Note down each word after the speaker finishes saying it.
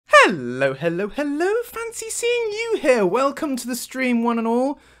Hello, hello, hello, fancy seeing you here. Welcome to the stream, one and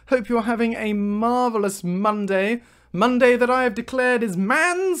all. Hope you're having a marvellous Monday. Monday that I have declared is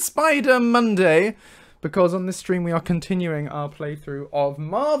Man Spider Monday, because on this stream we are continuing our playthrough of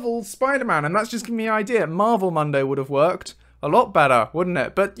Marvel's Spider-Man, and that's just giving me an idea. Marvel Monday would have worked a lot better, wouldn't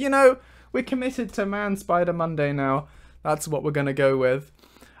it? But, you know, we're committed to Man Spider Monday now. That's what we're going to go with.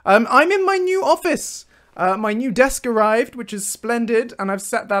 I'm in my new office. My new desk arrived, which is splendid, and I've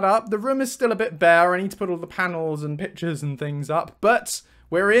set that up. The room is still a bit bare. I need to put all the panels and pictures and things up, but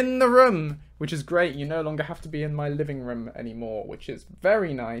we're in the room, which is great. You no longer have to be in my living room anymore, which is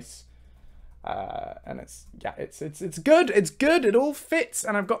very nice. And it's good. It's good. It all fits,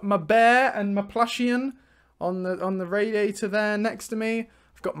 and I've got my bear and my plushian on the radiator there next to me.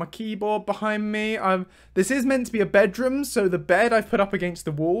 Got my keyboard behind me. This is meant to be a bedroom, so the bed I've put up against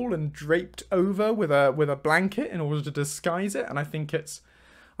the wall and draped over with a blanket in order to disguise it. And I think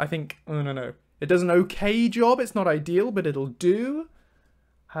I don't know. It does an okay job. It's not ideal, but it'll do.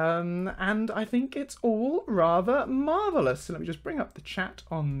 And I think it's all rather marvelous. So let me just bring up the chat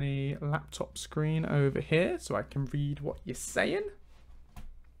on the laptop screen over here so I can read what you're saying.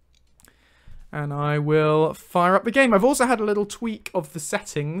 And I will fire up the game. I've also had a little tweak of the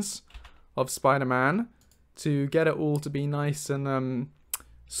settings of Spider-Man to get it all to be nice and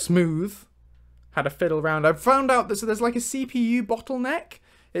smooth. Had a fiddle around. I've found out that there's like a CPU bottleneck.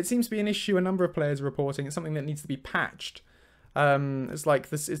 It seems to be an issue a number of players are reporting. It's something that needs to be patched. It's like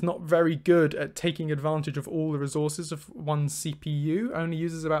this is not very good at taking advantage of all the resources of one CPU. Only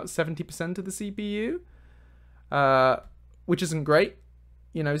uses about 70% of the CPU, which isn't great.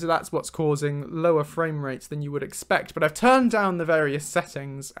 You know, so that's what's causing lower frame rates than you would expect. But I've turned down the various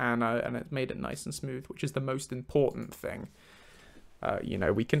settings and it made it nice and smooth, which is the most important thing. You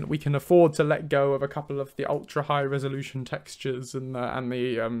know, we can afford to let go of a couple of the ultra high resolution textures and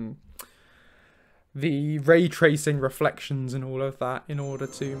the ray tracing reflections and all of that in order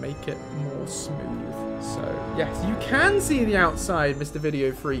to make it more smooth. So yes, you can see the outside, Mr.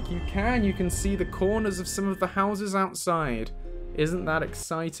 Video Freak. You can see the corners of some of the houses outside. Isn't that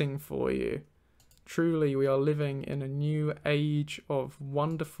exciting for you? Truly, we are living in a new age of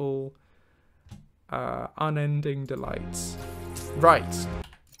wonderful, unending delights. Right.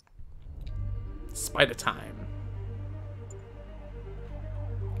 Spider time.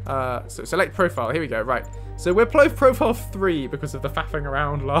 So select profile. Here we go. Right. So we're profile 3 because of the faffing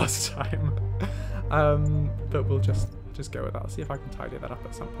around last time. But we'll just go with that. I'll see if I can tidy that up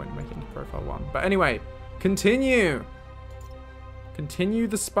at some point and make it into profile 1. But anyway, continue. Continue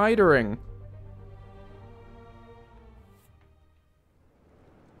the spidering.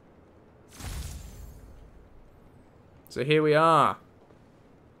 So here we are.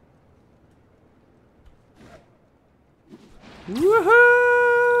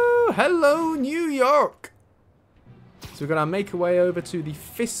 Woohoo! Hello, New York! So we're gonna make our way over to the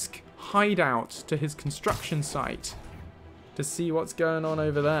Fisk hideout, to his construction site, to see what's going on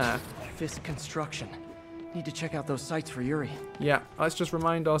over there. Fisk Construction. Need to check out those sites for Yuri. Yeah, let's just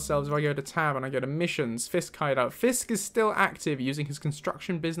remind ourselves, if I go to tab and I go to missions, Fisk hideout. Fisk is still active, using his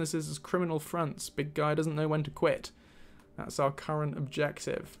construction businesses as criminal fronts. Big guy doesn't know when to quit. That's our current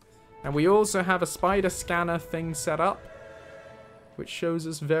objective. And we also have a spider scanner thing set up, which shows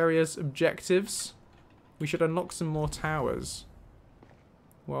us various objectives. We should unlock some more towers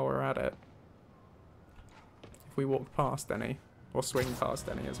while we're at it. If we walk past any, or swing past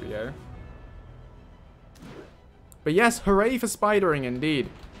any as we go. But yes, hooray for spidering indeed.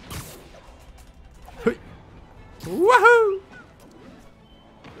 Woohoo!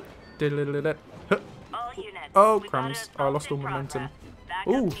 Oh, crumbs. Oh, I lost all momentum.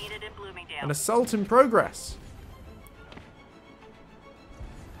 Ooh, an assault in progress.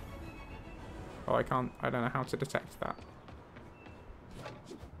 Oh, I don't know how to detect that.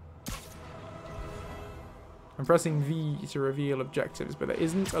 I'm pressing V to reveal objectives, but there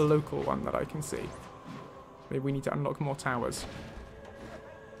isn't a local one that I can see. Maybe we need to unlock more towers.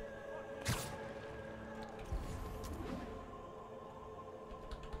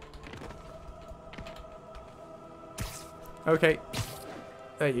 Okay.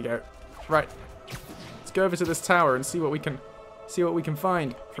 There you go. Right. Let's go over to this tower and see what we can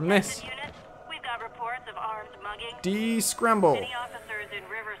find from this. We've got reports of armed mugging. De-scramble. City officers in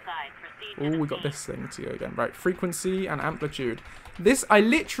Riverside proceed Oh, to we the got scene. this thing to go again. Right, frequency and amplitude. This, I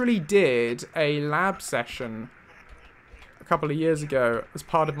literally did a lab session a couple of years ago as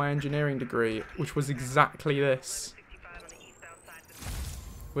part of my engineering degree, which was exactly this.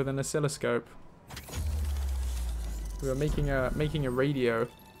 With an oscilloscope. We were making a radio.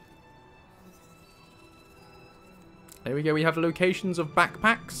 There we go. We have locations of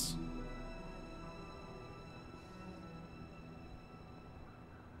backpacks.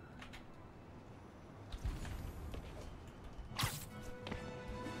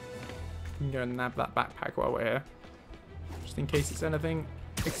 can go and nab that backpack while we're here. Just in case it's anything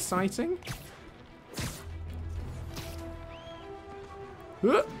exciting.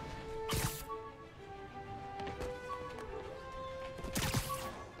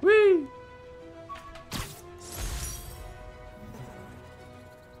 Whee!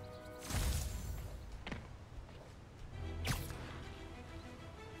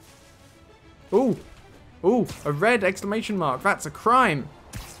 Ooh! Ooh! A red exclamation mark. That's a crime!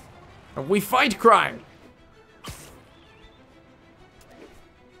 And we fight crime!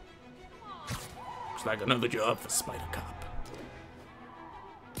 Looks like another job for Spider Cop.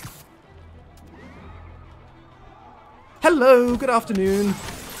 Hello, good afternoon.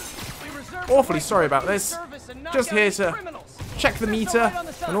 Awfully sorry about this. Just here to check the meter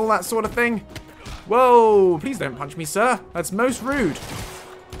and all that sort of thing. Whoa, please don't punch me, sir. That's most rude.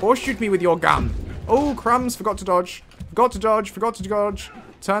 Or shoot me with your gun. Oh, crumbs, forgot to dodge. Forgot to dodge, forgot to dodge.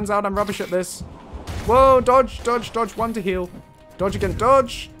 Turns out I'm rubbish at this. Whoa, dodge, dodge, dodge, one to heal. Dodge again,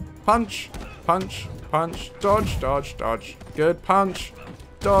 dodge. Punch, punch, punch, dodge, dodge, dodge. Good, punch,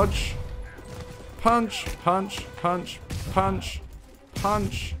 dodge. Punch, punch, punch, punch,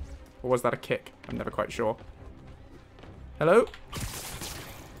 punch. Or was that a kick? I'm never quite sure. Hello?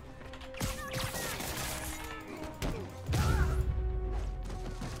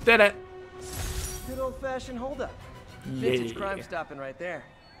 Did it. Good old-fashioned holdup. Yeah. Vintage crime stopping right there.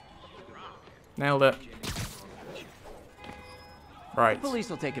 Nailed it. Right. The police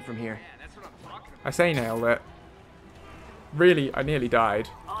will take it from here. I say nailed it. Really, I nearly died.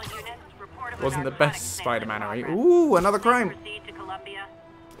 All units, report of Wasn't the narcotics best bin Spider-Man-ery. in progress. Ooh, another crime. Proceed to Columbia.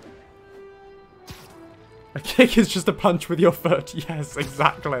 A kick is just a punch with your foot. Yes,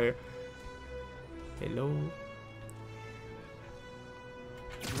 exactly. Hello.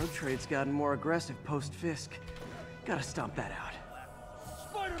 Drug trade's gotten more aggressive post-Fisk. Gotta stomp that out.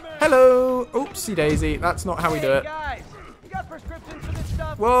 Hello. Oopsie daisy. That's not how we do it. Guys, you got prescriptions for this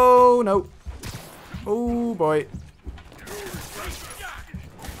stuff? Whoa, no. Oh, boy.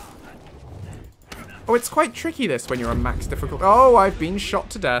 Oh, it's quite tricky this when you're on max difficulty. Oh, I've been shot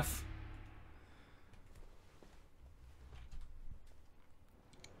to death.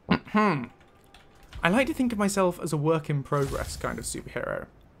 I like to think of myself as a work in progress kind of superhero.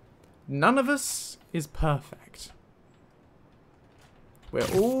 None of us is perfect. We're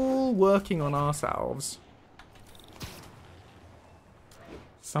all working on ourselves.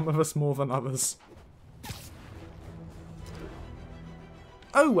 Some of us more than others.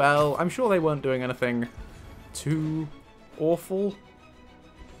 Oh well, I'm sure they weren't doing anything too awful.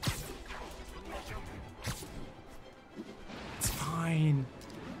 It's fine.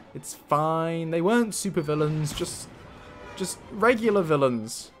 It's fine. They weren't supervillains, just regular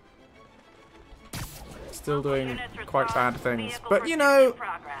villains. Still doing quite bad things. But you know,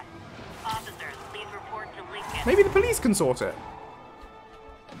 Officers, please report to Lincoln. maybe the police can sort it.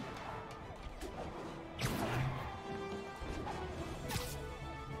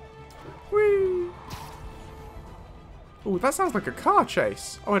 Whee! Ooh, that sounds like a car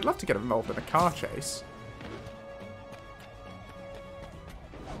chase. Oh, I'd love to get involved in a car chase.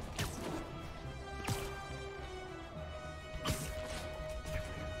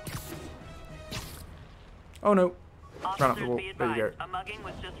 Oh no. Run up the wall. There you go. A mugging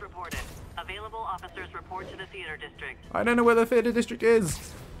was just reported. Available officers report to the theater district. I don't know where the theatre district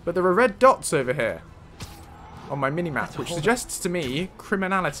is, but there are red dots over here on my mini-map, which suggests to me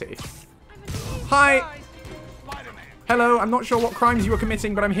criminality. Hi! Hello, I'm not sure what crimes you are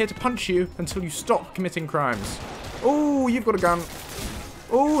committing, but I'm here to punch you until you stop committing crimes. Oh, you've got a gun.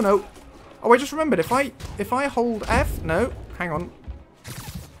 Oh, no. Oh, I just remembered, if I hold F... No, hang on.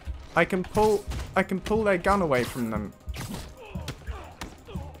 I can pull their gun away from them.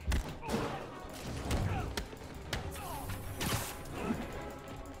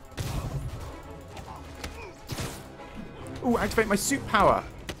 Ooh, activate my suit power.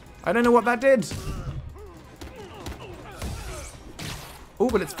 I don't know what that did. Oh,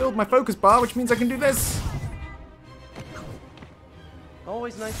 but it's filled my focus bar, which means I can do this.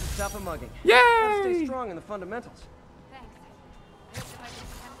 Always nice to stop a mugging. Yay! Gotta stay strong in the fundamentals.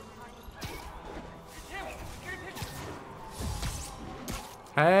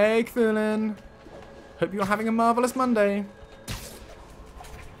 Hey, Cthulhu. Hope you're having a marvelous Monday.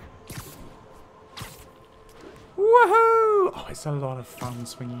 Woohoo! Oh, it's a lot of fun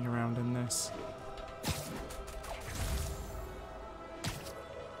swinging around in this.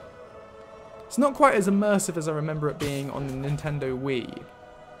 It's not quite as immersive as I remember it being on the Nintendo Wii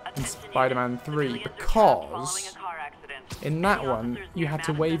in Spider-Man 3, because in that one you had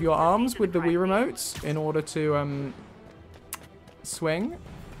to wave your arms with the Wii remotes in order to swing.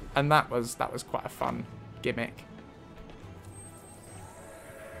 And that was quite a fun gimmick.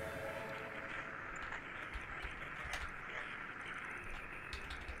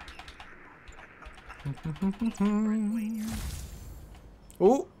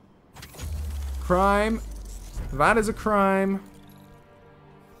 Oh! Crime. That is a crime.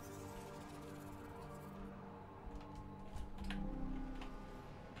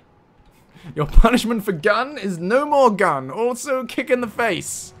 Your punishment for gun is no more gun. Also kick in the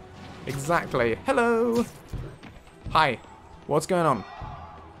face. Exactly. Hello. Hi. What's going on?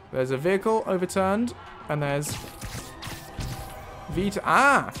 There's a vehicle overturned. And there's... Vita.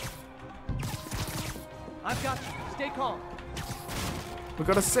 Ah! I've got you. Stay calm. We've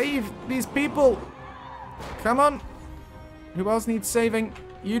got to save these people. Come on. Who else needs saving?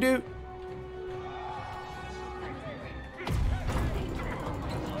 You do.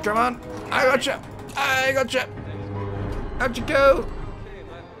 Come on. I gotcha. I gotcha. How'd you go?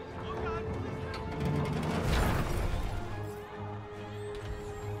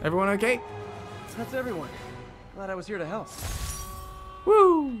 Everyone okay? That's everyone. Glad I was here to help.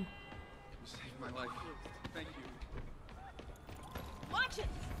 Woo! You saved my life. Thank you. Watch it!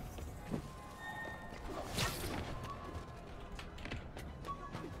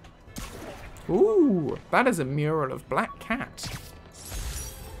 Ooh, that is a mural of Black Cat.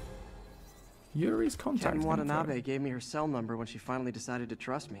 Yuri's contact Captain info. Watanabe gave me her cell number when she finally decided to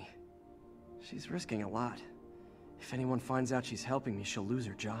trust me. She's risking a lot. If anyone finds out she's helping me, she'll lose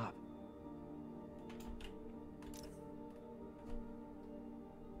her job.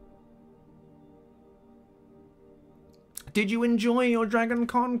 Did you enjoy your Dragon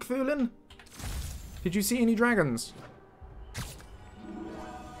Con, Cthulin? Did you see any dragons?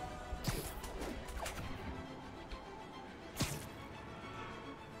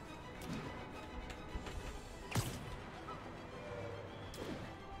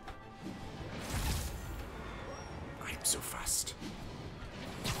 I'm so fast.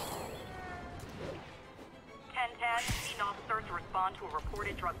 1010, need an officer to respond to a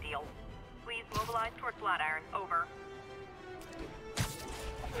reported drug deal. Please mobilize towards Flatiron. Over.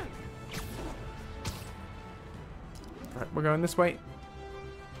 Right, we're going this way.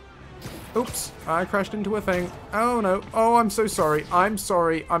 Oops, I crashed into a thing. Oh no. Oh, I'm so sorry. I'm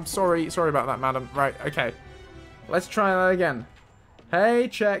sorry. I'm sorry. Sorry about that, madam. Right, okay. Let's try that again. Hey,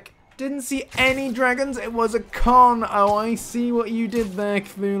 check. Didn't see any dragons. It was a con. Oh, I see what you did there,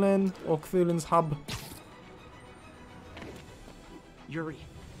 Cthulin. Or Cthulin's hub. Yuri,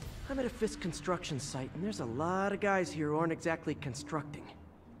 I'm at a Fisk construction site, and there's a lot of guys here who aren't exactly constructing.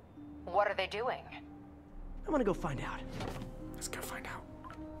 What are they doing? I'm gonna go find out. Let's go find out.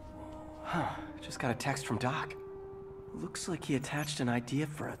 Huh, just got a text from Doc. Looks like he attached an idea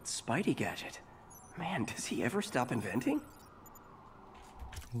for a Spidey gadget. Man, does he ever stop inventing?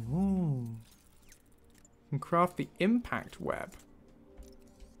 Ooh. Can craft the impact web.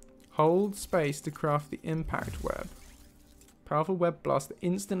 Hold space to craft the impact web. Powerful web blast that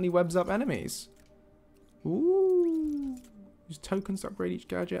instantly webs up enemies. Ooh. Use tokens to upgrade each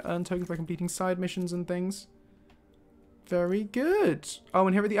gadget. Earn tokens by completing side missions and things. Very good. Oh,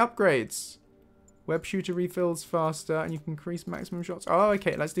 and here are the upgrades. Web shooter refills faster and you can increase maximum shots. Oh,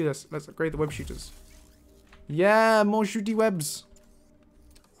 okay. Let's do this. Let's upgrade the web shooters. Yeah, more shooty webs.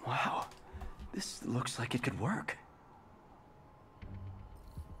 Wow, this looks like it could work.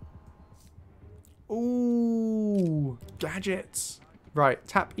 Ooh, gadgets. Right,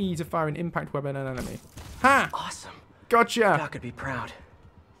 tap E to fire an impact web at an enemy. Ha! Awesome. Gotcha! Doc could be proud.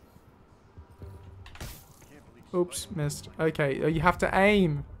 Oops, missed. Okay, you have to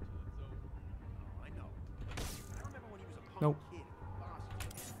aim. Nope.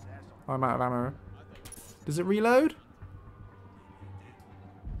 Oh, I'm out of ammo. Does it reload?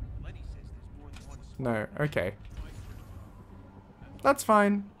 No, okay. That's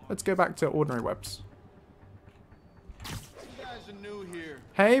fine. Let's go back to ordinary webs. You guys are new here.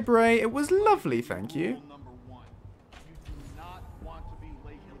 Hey, Bray, it was lovely, thank you. Rule number 1. You do not want to be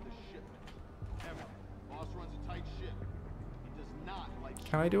late with the shipment. Ever. Boss runs a tight ship. He does not like...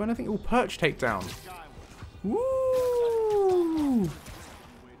 Can I do anything? Oh, perch takedown. Skyway. Woo! Way to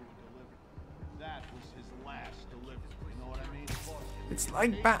deliver. That was his last delivery. You know what I mean? It's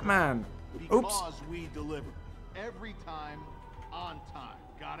like Batman. Oops. Because we deliver. Every time, on time.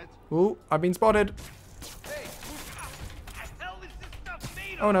 Got it? Ooh, I've been spotted. Hey, what the hell is this stuff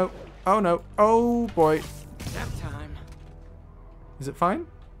made of? Oh no. Oh no. Oh boy. Nap time. Is it fine?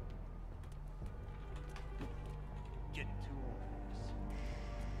 Get to orders.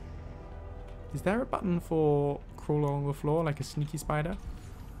 Is there a button for crawl along the floor like a sneaky spider?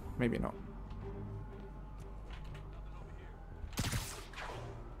 Maybe not.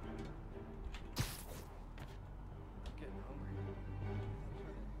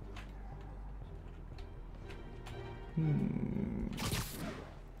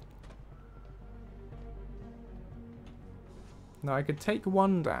 Now I could take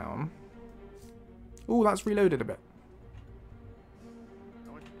one down. Ooh, that's reloaded a bit.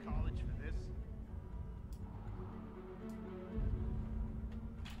 I went to college for this.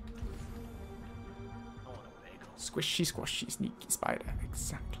 I want a bagel. Squishy, squashy, sneaky spider.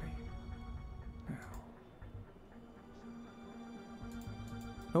 Exactly. Now.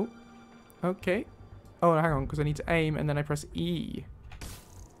 Oh. Okay. Oh, hang on, because I need to aim and then I press E.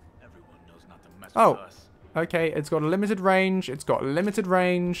 Everyone knows not to mess Oh. with us. Okay, it's got a limited range. It's got limited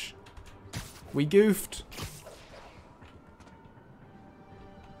range. We goofed.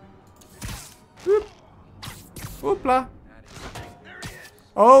 Whoop. Whoopla.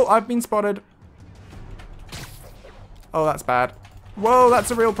 Oh, I've been spotted. Oh, that's bad. Whoa,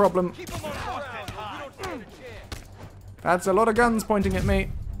 that's a real problem. That's a lot of guns pointing at me.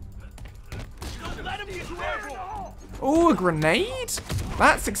 Oh, a grenade?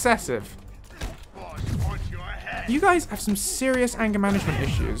 That's excessive. You guys have some serious anger management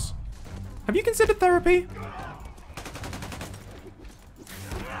issues. Have you considered therapy?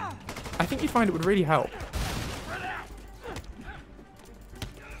 I think you'd find it would really help.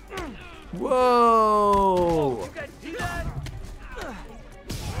 Whoa!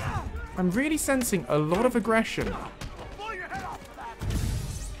 I'm really sensing a lot of aggression.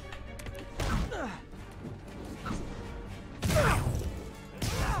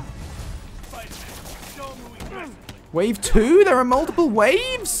 Wave 2? There are multiple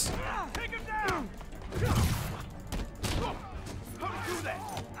waves?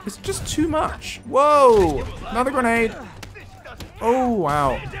 It's just too much. Whoa! Another grenade. Oh,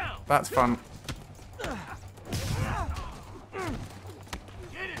 wow. That's fun.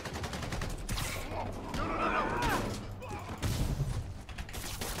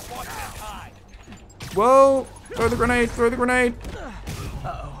 Whoa! Throw the grenade, throw the grenade.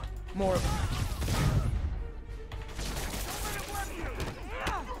 Uh-oh. More of them.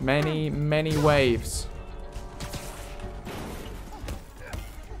 Many, many waves.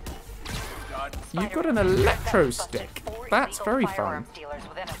 You've got an electro stick. That's very fun.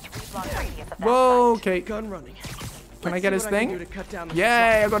 Whoa, okay. Gun running. Can I get his thing?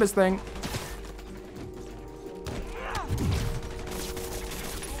 Yay, I got his thing.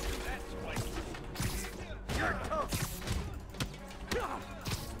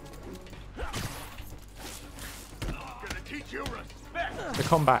 The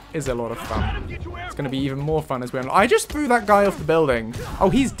combat is a lot of fun. It's going to be even more fun as we unlock. I just threw that guy off the building. Oh,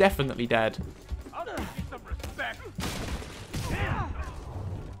 he's definitely dead.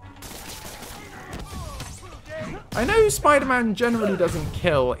 I know Spider-Man generally doesn't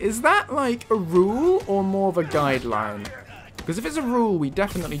kill. Is that like a rule or more of a guideline? Because if it's a rule, we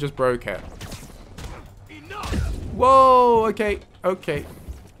definitely just broke it. Whoa, okay, okay.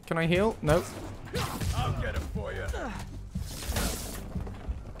 Can I heal? Nope. I'll get it for you.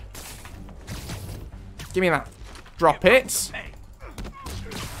 Give me that. Drop it.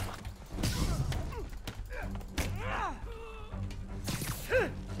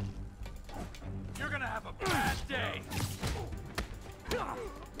 You're gonna have a bad day.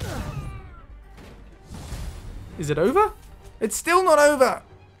 Is it over? It's still not over.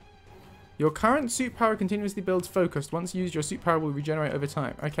 Your current suit power continuously builds focused. Once used, your suit power will regenerate over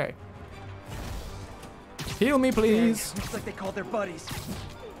time. Okay. Heal me, please. Looks like they called their buddies.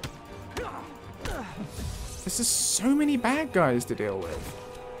 This is so many bad guys to deal with.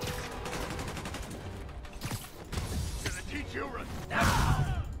 Gonna teach you respect.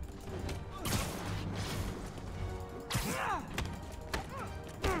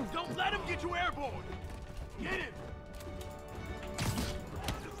 Don't let him get you airborne. Get him.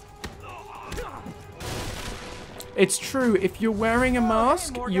 It's true, if you're wearing a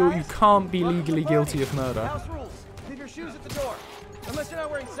mask, you can't be legally guilty of murder. House rules. Leave your shoes at the door. Unless you're not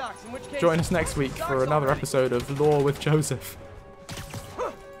wearing socks, in which case... Join us next week for another episode of Law with Joseph.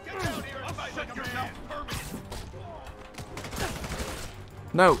 Get down here. I'm shut your mouth permanently.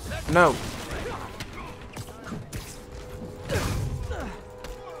 No, no.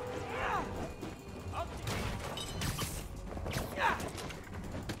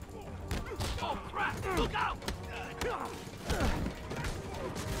 Oh crap! Look out!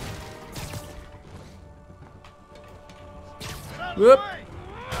 Whoop.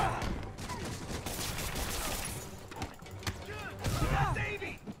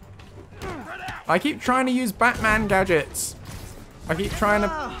 I keep trying to use Batman gadgets. I keep trying to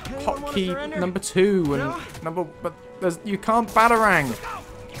hotkey number 2 and number, but there's, you can't batarang.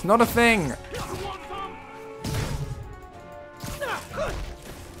 It's not a thing.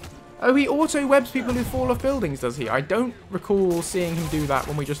 Oh, he auto-webs people who fall off buildings, does he? I don't recall seeing him do that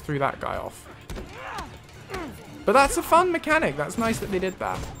when we just threw that guy off. But that's a fun mechanic. That's nice that they did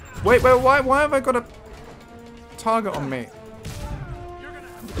that. Wait, why have I got a target on me?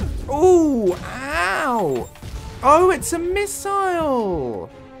 Ooh, ow! Oh, it's a missile!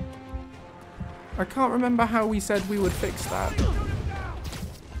 I can't remember how we said we would fix that.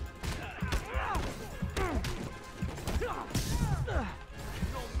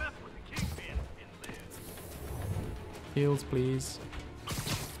 Heals, please.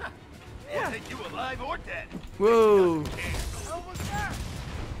 Take you alive or dead. Whoa!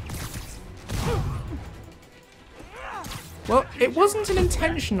 Well, it wasn't an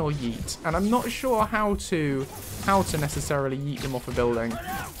intentional yeet, and I'm not sure how to necessarily yeet them off a building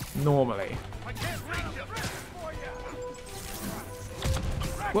normally.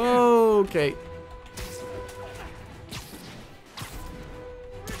 Whoa, okay.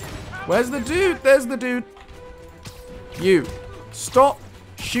 Where's the dude? There's the dude. You, stop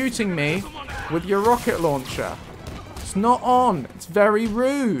shooting me with your rocket launcher. It's not on. It's very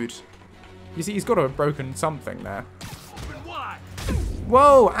rude. You see, he's got to have broken something there.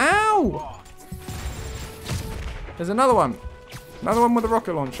 Whoa, ow! There's another one. Another one with a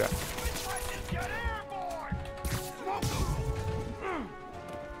rocket launcher.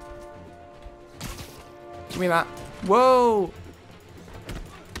 Give me that. Whoa!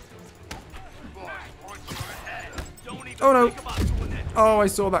 Oh no! Oh, I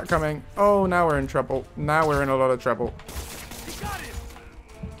saw that coming. Oh, now we're in trouble. Now we're in a lot of trouble.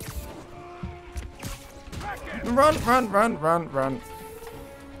 Run, run, run, run, run.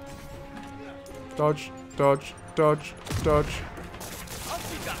 Dodge, dodge, dodge, dodge.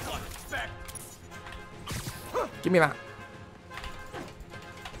 Give me that.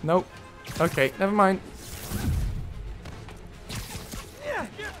 Nope. Okay, never mind.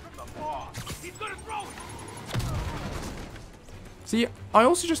 See, I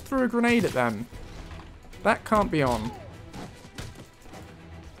also just threw a grenade at them. That can't be on.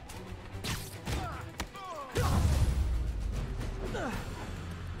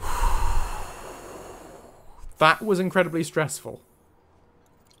 That was incredibly stressful.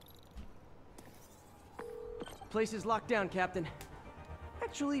 Place is locked down, Captain.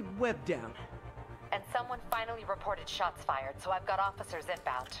 Actually, webbed down. And someone finally reported shots fired, so I've got officers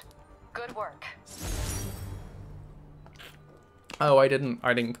inbound. Good work. Oh, I didn't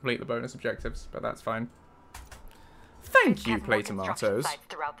complete the bonus objectives, but that's fine. Thank you, Have more Play construction Tomatoes. sites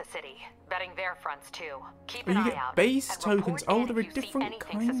throughout the city, betting their fronts too. Keep Oh, an you eye get out. base and tokens. report Oh, in there are if you see different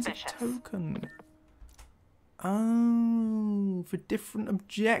anything kinds suspicious. of token. Oh, for different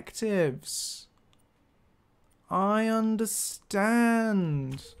objectives. I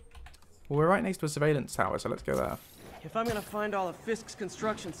understand. Well, we're right next to a surveillance tower, so let's go there. If I'm gonna find all of Fisk's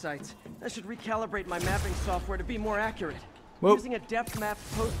construction sites, I should recalibrate my mapping software to be more accurate. Whoa. Using a depth map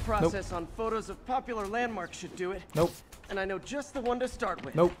post-process on photos of popular landmarks should do it. Nope. And I know just the one to start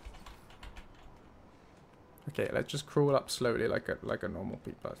with. Nope. Okay, let's just crawl up slowly like a normal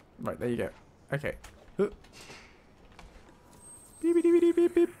people. Right, there you go. Okay. Beep, beep, beep, beep,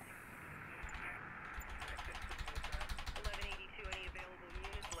 beep, beep. 1182, any available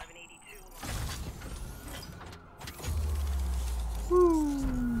units? 1182.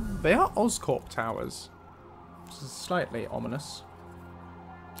 Woo. They are Oscorp towers. This is slightly ominous.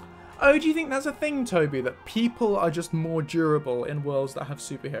 Oh, do you think that's a thing, Toby? That people are just more durable in worlds that have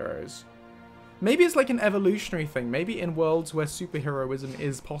superheroes? Maybe it's like an evolutionary thing. Maybe in worlds where superheroism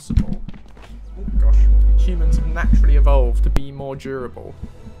is possible. Oh gosh. Humans have naturally evolved to be more durable.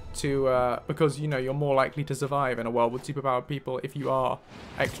 Because, you know, you're more likely to survive in a world with superpowered people if you are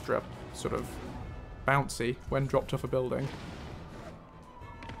extra sort of bouncy when dropped off a building.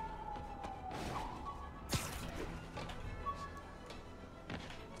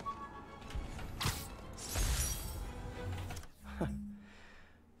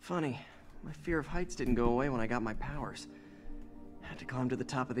 Funny, my fear of heights didn't go away when I got my powers. Had to climb to the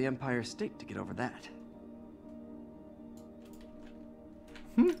top of the Empire State to get over that.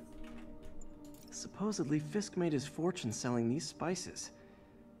 Supposedly, Fisk made his fortune selling these spices.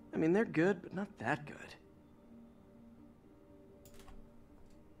 I mean, they're good, but not that good.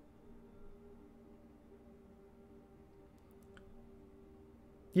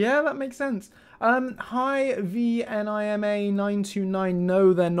 Yeah, that makes sense. Hi VNIMA929.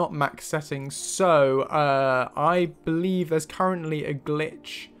 No, they're not max settings. So, I believe there's currently a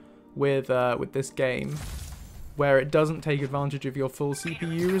glitch with this game where it doesn't take advantage of your full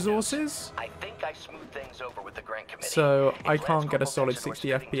CPU resources. I think I smoothed things over with the Grant Committee. So I If can't get a Lance solid Corporal 60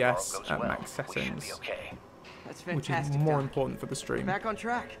 Senator FPS goes at well, max we should settings, be okay. That's which is fantastic. more Doc. important for the stream. Back on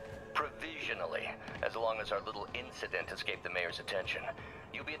track. Provisionally, as long as our little incident escaped the mayor's attention.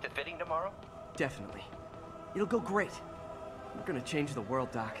 You'll be at the fitting tomorrow? Definitely. It'll go great. We're gonna change the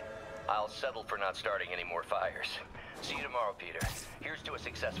world, Doc. I'll settle for not starting any more fires. See you tomorrow, Peter. Here's to a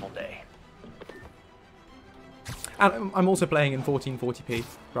successful day. And I'm also playing in 1440p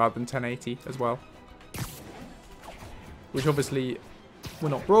rather than 1080 as well. Which obviously we're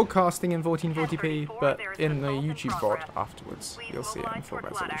not broadcasting in 1440p, but in the YouTube VOD afterwards, you'll see it in full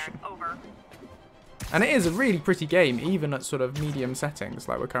resolution. And it is a really pretty game, even at sort of medium settings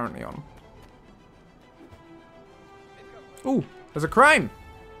like we're currently on. Ooh, there's a crime!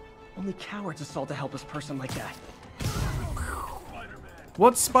 Only cowards assault a helpless person like that.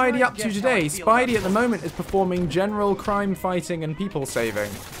 What's Spidey up to today? Spidey at the moment is performing general crime fighting and people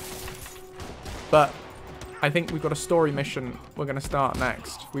saving. But I think we've got a story mission we're going to start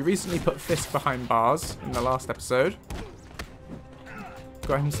next. We recently put Fisk behind bars in the last episode.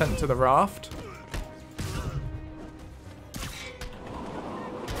 Got him sent to the raft.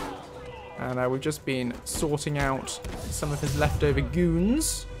 And we've just been sorting out some of his leftover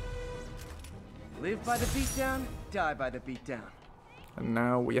goons. Live by the beatdown, die by the beatdown. And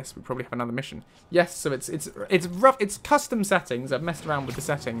now, yes, we probably have another mission. Yes, so it's rough. It's custom settings. I've messed around with the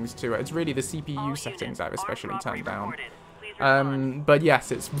settings too. It's really the CPU settings I've especially turned down. But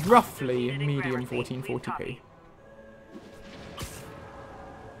yes, it's roughly medium 1440p.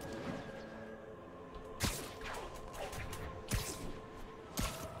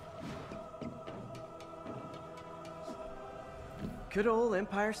 Good old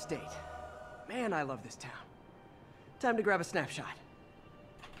Empire State. Man, I love this town. Time to grab a snapshot.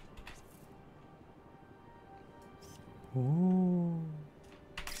 Ooh.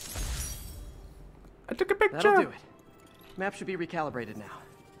 I took a picture. That'll do it. Map should be recalibrated now.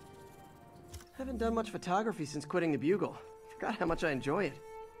 Haven't done much photography since quitting the Bugle. Forgot how much I enjoy it.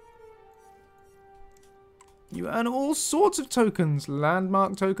 You earn all sorts of tokens.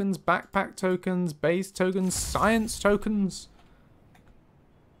 Landmark tokens, backpack tokens, base tokens, science tokens.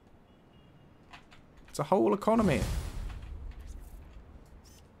 It's a whole economy.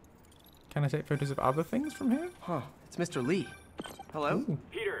 Can I take photos of other things from here? Huh. It's Mr. Lee. Hello? Ooh.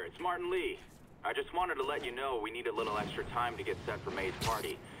 Peter, it's Martin Lee. I just wanted to let you know we need a little extra time to get set for May's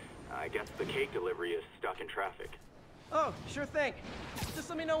party. I guess the cake delivery is stuck in traffic. Oh, sure thing. Just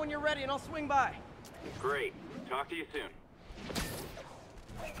let me know when you're ready and I'll swing by. Great. Talk to you soon.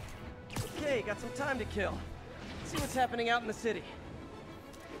 Okay, got some time to kill. See what's happening out in the city.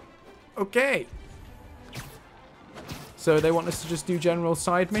 Okay. So they want us to just do general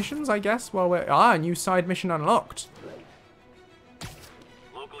side missions, I guess, while we're... Ah, new side mission unlocked.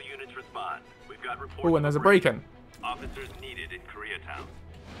 Local units respond. We've got reports. Oh, and there's a break-in. Officers needed in Koreatown.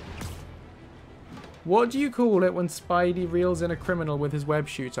 What do you call it when Spidey reels in a criminal with his web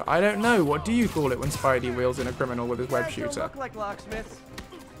shooter? I don't know. What do you call it when Spidey reels in a criminal with his web Guys don't shooter? look like locksmiths.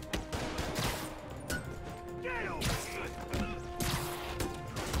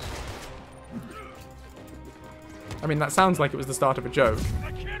 I mean, that sounds like it was the start of a joke.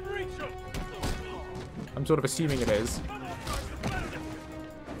 I'm sort of assuming it is.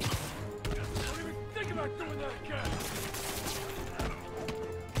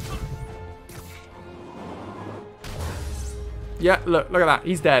 Yeah, look at that.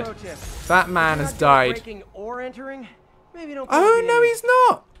 He's dead. Pro tip. That man has died. Breaking or entering? Maybe don't Oh, no, he's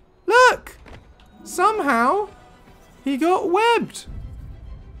not. Look. Somehow, he got webbed.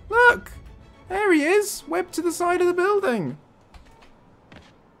 Look. There he is. Webbed to the side of the building.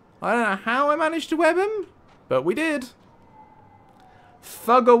 I don't know how I managed to web him, but we did.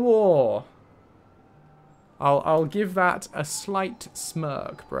 Thug of War. I'll give that a slight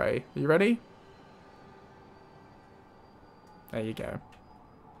smirk, Bray. Are you ready? There you go.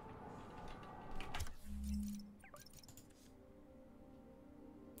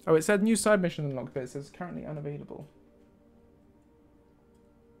 Oh, it said new side mission unlocked, but it says currently unavailable.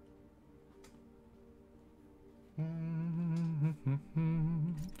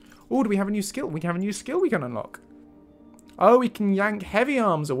 Oh, do we have a new skill? We have a new skill we can unlock. Oh, we can yank heavy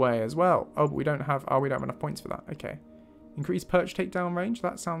arms away as well. Oh, but we don't have... Oh, we don't have enough points for that. Okay. Increase perch takedown range.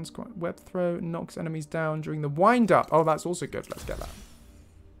 That sounds quite... Web throw knocks enemies down during the wind-up. Oh, that's also good. Let's get that.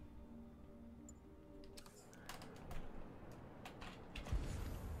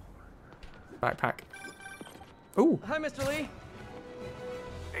 Backpack. Ooh. Hi, Mr. Lee.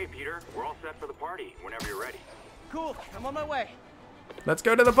 Hey, Peter. We're all set for the party whenever you're ready. Cool. I'm on my way. Let's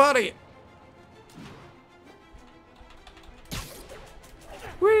go to the party.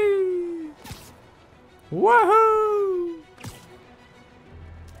 Whee! Woohoo!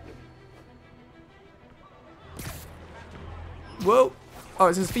 Whoa. Oh,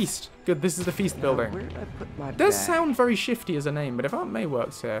 it says Feast. Good, this is the Feast building. Where did I put my It does bag? sound very shifty as a name, but if Aunt May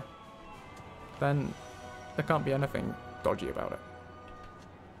works here, then there can't be anything dodgy about it.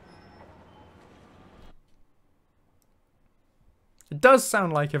 It does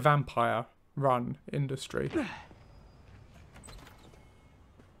sound like a vampire-run industry.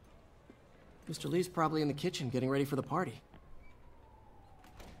 Mr. Lee's probably in the kitchen getting ready for the party.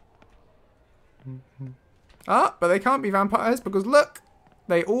 Ah, but they can't be vampires because look,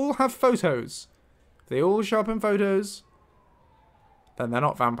 they all have photos. If they all show up in photos, then they're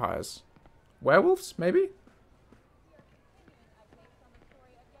not vampires. Werewolves, maybe?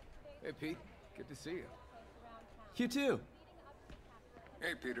 Hey, Pete. Good to see you. You too.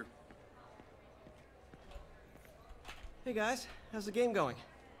 Hey, Peter. Hey guys, how's the game going?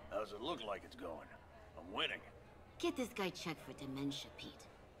 How's it look like it's going? I'm winning. Get this guy checked for dementia, Pete.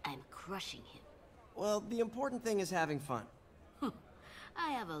 I'm crushing him. Well, the important thing is having fun.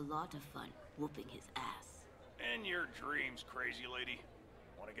 I have a lot of fun whooping his ass. In your dreams, crazy lady.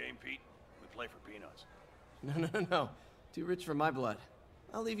 Want a game, Pete? We play for peanuts. No. Too rich for my blood.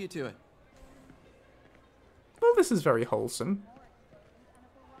 I'll leave you to it. Well, this is very wholesome.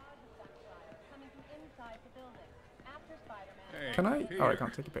 Hey, Can I? Peter. Oh, I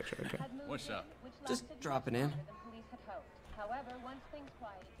can't take a picture. Okay. What's up? Just dropping in.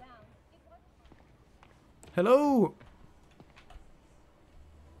 Hello.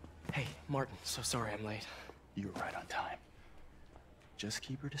 Hey, Martin, so sorry I'm late. You were right on time. Just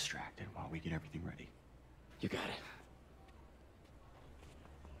keep her distracted while we get everything ready. You got it.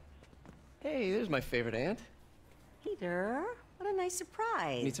 Hey, there's my favorite aunt. Peter, what a nice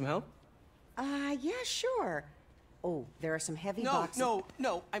surprise. Need some help? Yeah, sure. Oh, there are some heavy boxes.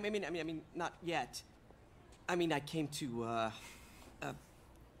 No. I mean, not yet. I mean, I came to, I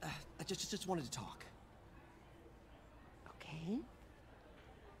just wanted to talk.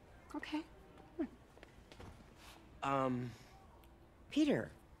 Okay.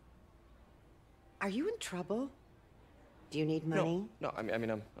 Peter, are you in trouble? Do you need money? No, I mean,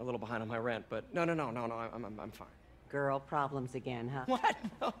 I'm a little behind on my rent, but no, I'm fine. Girl problems again, huh? What?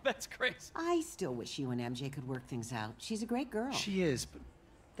 No, that's crazy. I still wish you and MJ could work things out. She's a great girl. She is, but...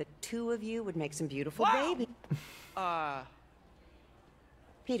 The two of you would make some beautiful babies.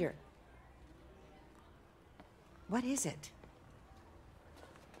 Peter, what is it?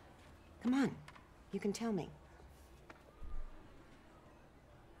 Come on, you can tell me.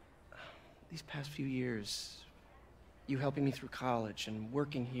 These past few years, you helping me through college and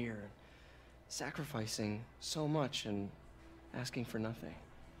working here, sacrificing so much and asking for nothing.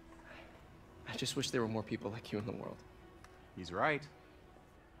 I just wish there were more people like you in the world. He's right.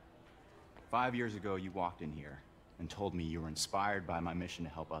 5 years ago, you walked in here and told me you were inspired by my mission to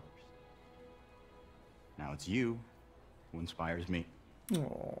help others. Now it's you who inspires me.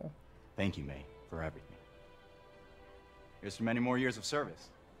 Aww. Thank you, May, for everything. Here's to many more years of service.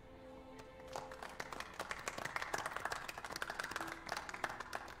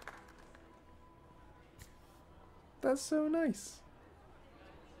 That's so nice.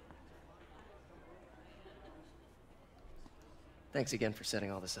 Thanks again for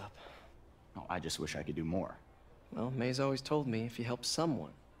setting all this up. Oh, I just wish I could do more. Well, May's always told me if you help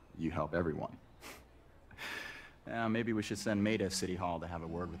someone, You help everyone. Maybe we should send May to City Hall to have a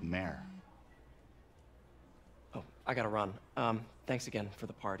word with the mayor. Oh, I gotta run. Thanks again for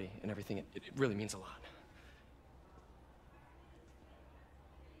the party and everything. It really means a lot.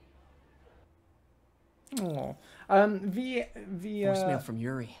 Aww. Voicemail from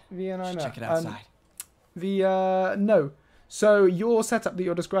Yuri. Should check it outside. No. So your setup that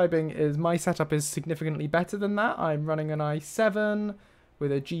you're describing is my setup is significantly better than that. I'm running an i7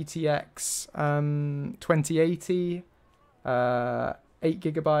 with a GTX 2080,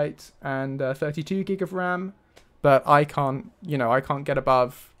 8GB and 32 gig of RAM. But I can't get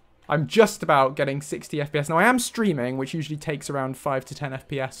above. I'm just about getting 60 FPS. Now I am streaming, which usually takes around 5 to 10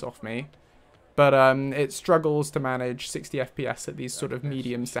 FPS off me. But it struggles to manage 60 FPS at these sort of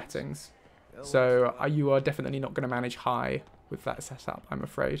medium settings. So you are definitely not going to manage high with that setup, I'm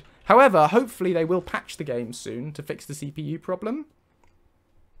afraid. However, hopefully they will patch the game soon to fix the CPU problem.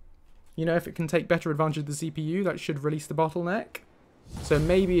 You know, if it can take better advantage of the CPU, that should release the bottleneck. So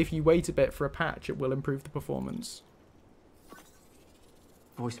maybe if you wait a bit for a patch, it will improve the performance.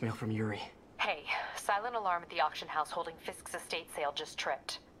 Voicemail from Yuri. Hey, silent alarm at the auction house holding Fisk's estate sale just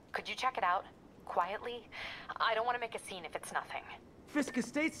tripped. Could you check it out? Quietly? I don't want to make a scene if it's nothing. Fisk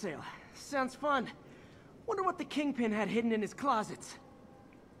estate sale. Sounds fun. Wonder what the Kingpin had hidden in his closets.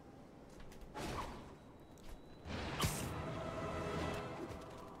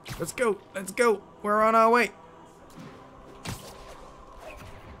 Let's go. Let's go. We're on our way.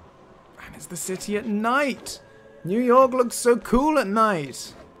 It's the city at night. New York looks so cool at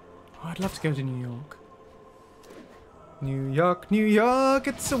night. Oh, I'd love to go to New York. New York, New York,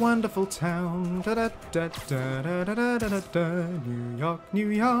 it's a wonderful town. Da da da da da da da da da. New York, New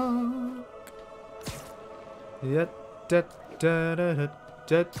York. Yeah, da da da da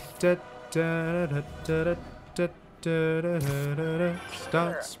da da da da da da da.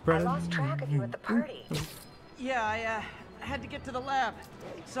 Start spreading. I lost track of you at the party. Yeah, I had to get to the lab.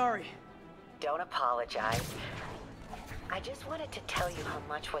 Sorry. Don't apologize. I just wanted to tell you how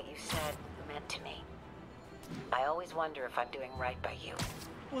much what you said meant to me. I always wonder if I'm doing right by you.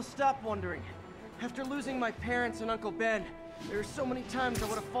 Well, stop wondering. After losing my parents and Uncle Ben, there are so many times I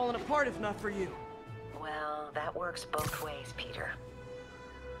would have fallen apart if not for you. Well, that works both ways, Peter.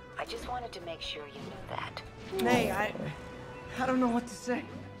 I just wanted to make sure you knew that. Nay, I don't know what to say.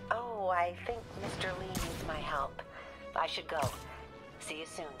 Oh, I think Mr. Lee needs my help. I should go. See you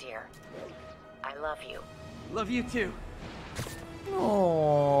soon, dear. I love you. Love you too.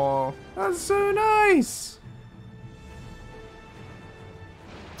 Oh, that's so nice.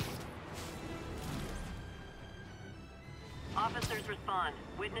 Officers respond.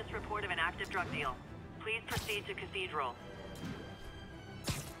 Witness report of an active drug deal. Please proceed to Cathedral.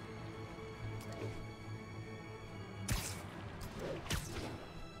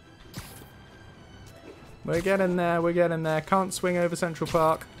 We're getting there, we're getting there. Can't swing over Central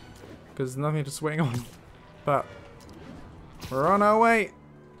Park because there's nothing to swing on. But we're on our way.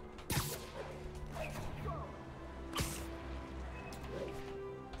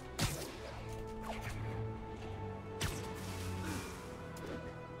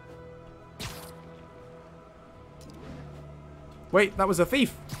 Wait, that was a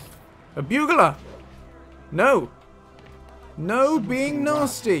thief. A bugler. No. No being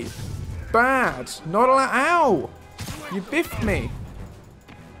nasty. Bad. Not allowed. Ow! You biffed me.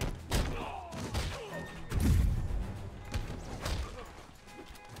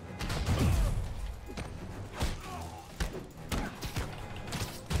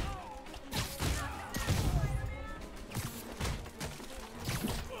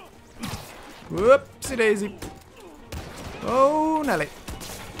 Whoopsie daisy. Oh, Nelly.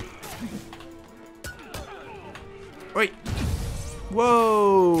 Wait.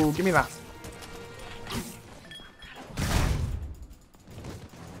 Whoa, give me that.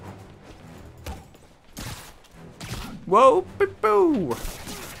 Whoa, boo.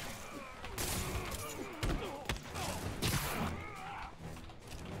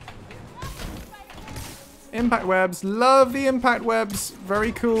 Impact webs. Love the impact webs.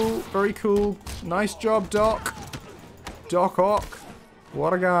 Very cool. Very cool. Nice job, Doc. Doc Ock.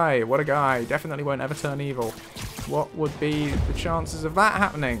 What a guy. What a guy. Definitely won't ever turn evil. What would be the chances of that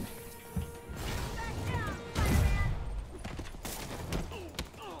happening?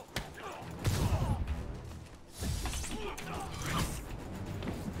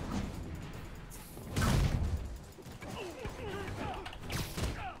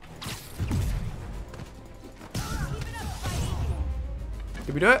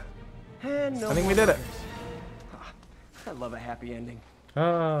 Did we do it? No, I think we did it. I love a happy ending.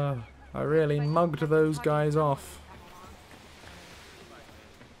 Ah, I really mugged those guys off.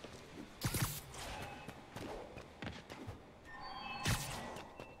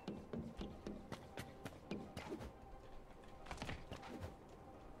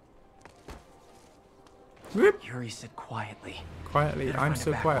 Whoop. Yuri said quietly. Quietly, I'm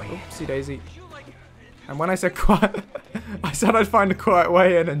so quiet. Oopsie daisy. And when I said quiet, I said I'd find a quiet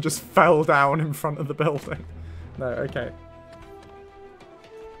way in and just fell down in front of the building. No, okay.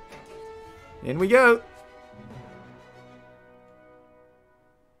 In we go.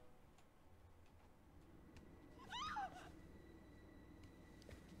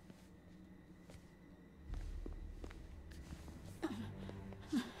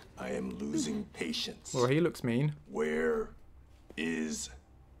 I am losing patience. Well, he looks mean. Where is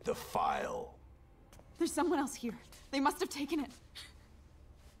the file? There's someone else here. They must have taken it.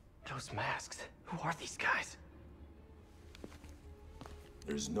 Those masks. Who are these guys?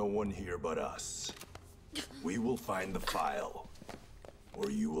 There's no one here but us. We will find the file, or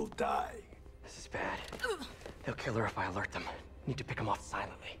you will die. This is bad. They'll kill her if I alert them. Need to pick them off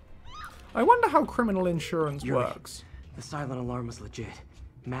silently. I wonder how criminal insurance Yuri, works. The silent alarm was legit.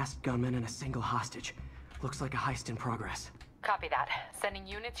 Masked gunmen and a single hostage. Looks like a heist in progress. Copy that. Sending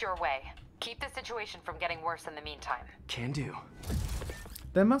units your way. Keep the situation from getting worse in the meantime. Can do.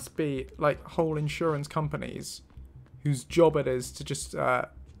 There must be, like, whole insurance companies whose job it is to just, to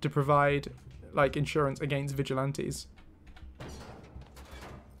provide, like, insurance against vigilantes.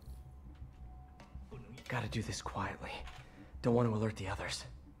 Gotta do this quietly. Don't want to alert the others.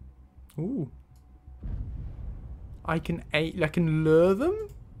 Ooh. I can lure them?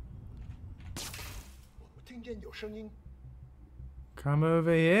 Come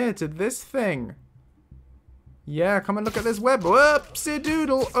over here to this thing. Yeah, come and look at this web. Whoopsie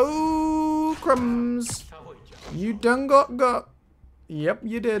doodle. Oh, crumbs. You done got. Yep,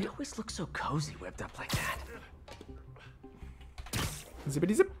 you did. It always looks so cozy whipped up like that.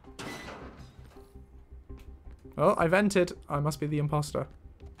 Zippity zip. Oh, I vented. I must be the imposter.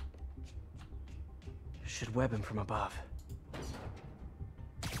 Should web him from above.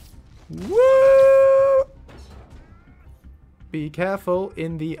 Woo! Be careful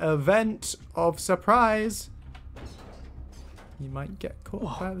in the event of surprise. You might get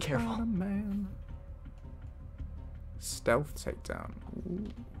caught by the Spider-Man. Stealth takedown. Ooh.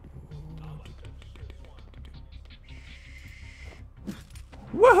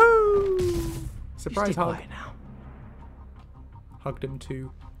 Woohoo! Surprise hug. Now. Hugged him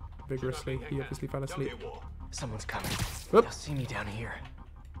too vigorously. He obviously fell asleep. Someone's coming. Whoop. They'll see me down here.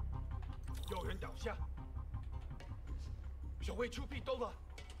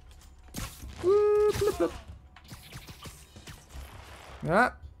 Woo, blip, blip.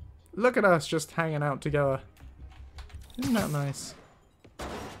 Yeah. Look at us just hanging out together. Isn't that nice?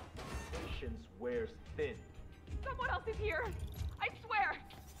 Patience wears thin. Someone else is here. I swear.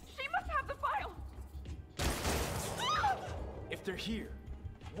 She must have the file. If they're here,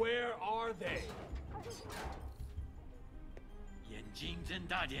 where are they? 眼睛睁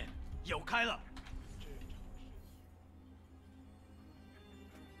大点，有开了。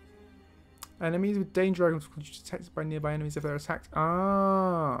 Enemies with danger items will be detected by nearby enemies if they're attacked.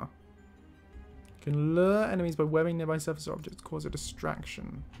 Ah. Can lure enemies by webbing nearby surface objects to cause a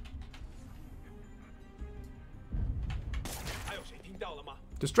distraction.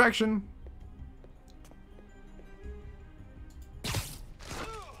 Distraction.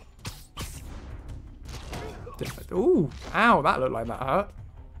 Ooh, ow, that looked like that hurt.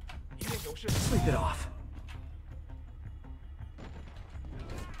 Sleep it off.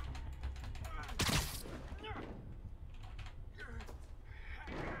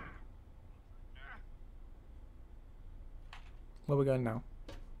 Where are we going now?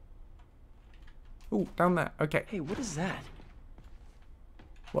 Ooh, down there. Okay. Hey, what is that?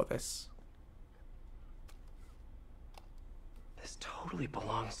 What this? This totally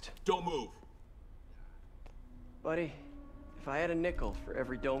belongs to... Don't move. Buddy, if I had a nickel for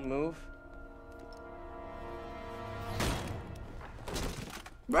every don't move...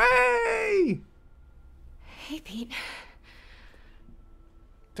 Ray! Hey, Pete.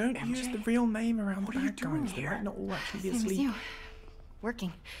 Don't MJ? use the real name around What the are you bad doing guys. They here? might not all actually be Same as asleep. you.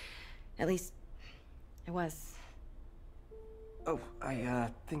 Working. At least, I was. Oh, I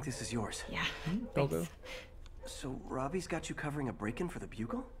think this is yours. Yeah. Doggo. So, Robbie's got you covering a break-in for the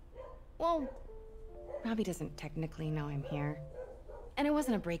Bugle? Well, Robbie doesn't technically know I'm here. And it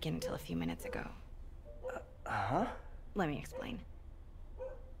wasn't a break-in until a few minutes ago. Uh-huh? Let me explain.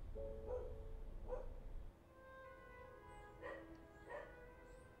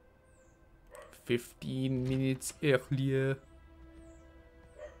 "15 minutes earlier."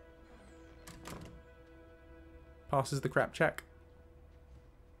 Passes the crap check.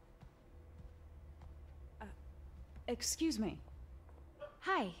 Excuse me.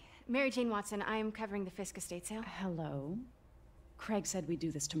 Hi, Mary Jane Watson. I'm covering the Fisk estate sale. Hello. Craig said we'd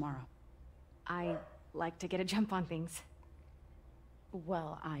do this tomorrow. I like to get a jump on things.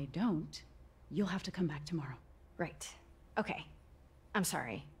 Well, I don't. You'll have to come back tomorrow. Right. Okay. I'm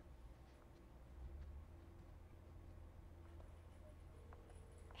sorry.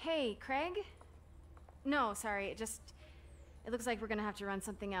 Hey, Craig? No, sorry. It looks like we're gonna have to run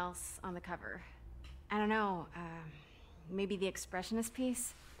something else on the cover. I don't know. Maybe the expressionist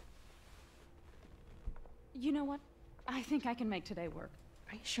piece? You know what? I think I can make today work.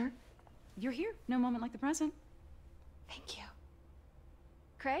 Are you sure? You're here. No moment like the present. Thank you.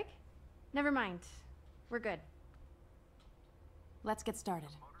 Craig? Never mind. We're good. Let's get started.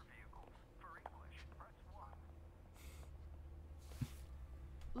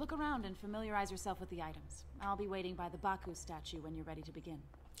 Look around and familiarize yourself with the items. I'll be waiting by the Baku statue when you're ready to begin.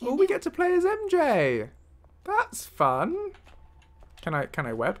 Oh, we get to play as MJ. That's fun. Can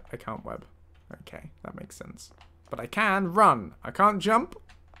I web? I can't web. Okay, that makes sense. But I can run. I can't jump,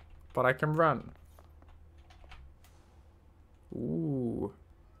 but I can run. Ooh.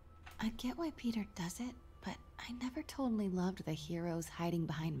 I get why Peter does it, but I never totally loved the heroes hiding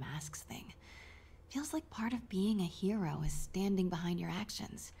behind masks thing. Feels like part of being a hero is standing behind your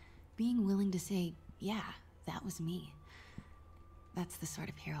actions. Being willing to say, yeah, that was me. That's the sort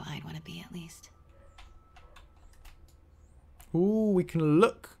of hero I'd want to be, at least. Ooh, we can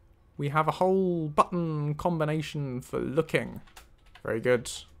look We have a whole button combination for looking. Very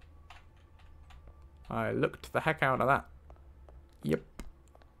good. I looked the heck out of that. Yep.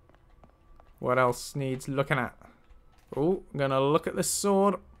 What else needs looking at? Oh, I'm gonna look at this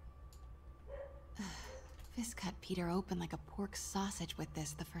sword. Fisk cut Peter open like a pork sausage with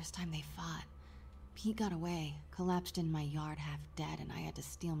this the first time they fought. Pete got away, collapsed in my yard half dead, and I had to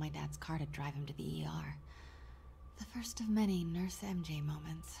steal my dad's car to drive him to the ER. The first of many Nurse MJ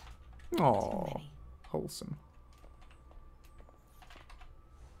moments. Oh, wholesome.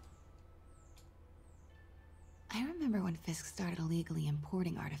 I remember when Fisk started illegally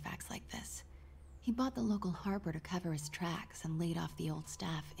importing artifacts like this. He bought the local harbor to cover his tracks and laid off the old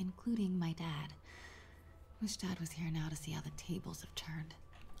staff, including my dad. Wish Dad was here now to see how the tables have turned.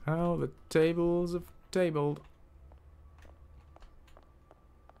 How the tables have tabled.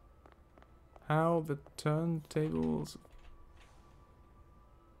 How the turntables.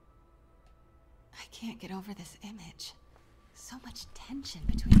 I can't get over this image. So much tension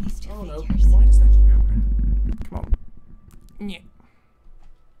between these two figures. Why does that keep happening? Come on. Yeah.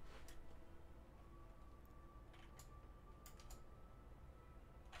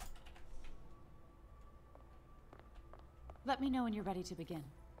 Let me know when you're ready to begin.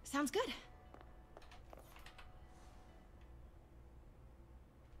 Sounds good.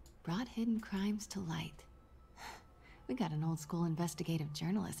 Brought hidden crimes to light. We got an old school investigative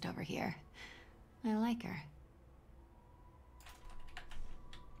journalist over here. I like her.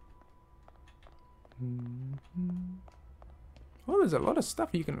 Oh, there's a lot of stuff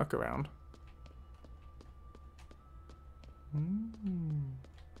you can look around.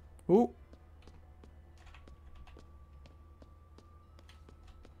 Oh.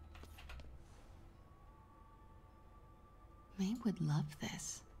 May would love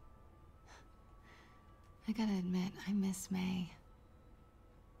this. I gotta admit, I miss May.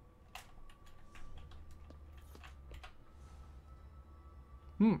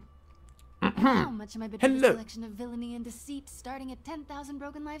 How much am I bidding for this Hello. collection of villainy and deceit, starting at 10,000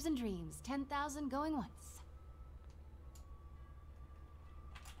 broken lives and dreams, 10,000 going once?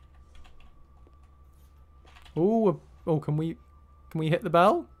 Oh, can we hit the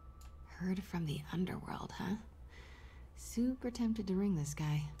bell? Heard from the underworld, huh? Super tempted to ring this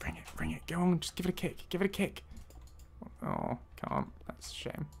guy. Ring it. Go on, just give it a kick. Oh, can't. That's a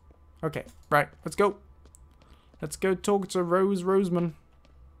shame. Okay, right, let's go. Let's go talk to Rose Roseman.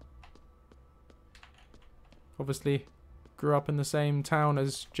 Obviously, grew up in the same town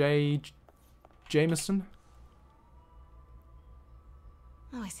as Jameson.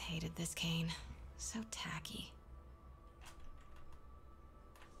 Always hated this cane. So tacky.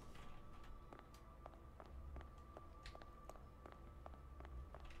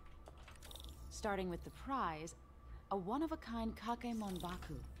 Starting with the prize, a one-of-a-kind Kakemon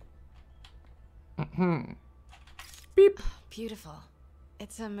Baku. Beep. Beautiful.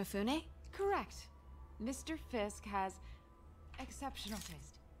 It's a Mifune? Correct. Mr. Fisk has exceptional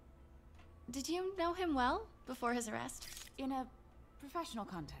taste. Did you know him well before his arrest? In a professional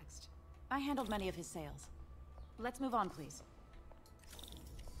context. I handled many of his sales. Let's move on, please.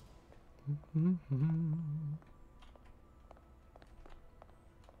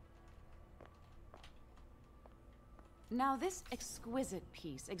 Now, this exquisite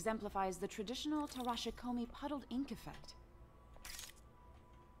piece exemplifies the traditional Tarashikomi puddled ink effect.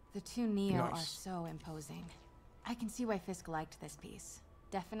 The two Neo are Nice. so imposing. I can see why Fisk liked this piece.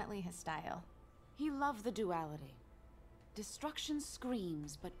 Definitely his style. He loved the duality. Destruction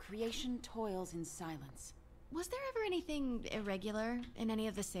screams, but creation toils in silence. Was there ever anything irregular in any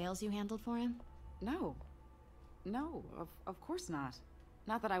of the sales you handled for him? No. No, of course not.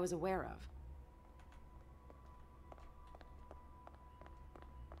 Not that I was aware of.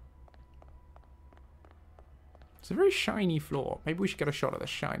 It's a very shiny floor. Maybe we should get a shot of the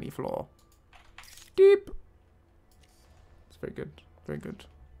shiny floor. Deep. It's very good. Very good.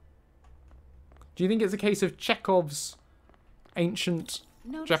 Do you think it's a case of Chekhov's ancient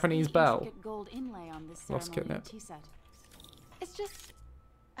Notice Japanese the bell? intricate gold inlay on this Lost ceremonial kidnap. tea set. It's just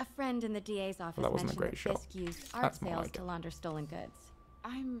a friend in the DA's office that wasn't a mentioned great that shot. Fisk used art That's more sales like to it. launder stolen goods.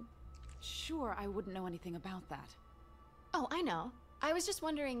 I'm sure I wouldn't know anything about that. Oh, I know. I was just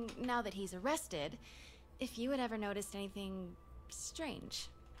wondering, now that he's arrested, if you had ever noticed anything strange.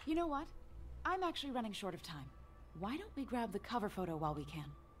 You know what? I'm actually running short of time. Why don't we grab the cover photo while we can?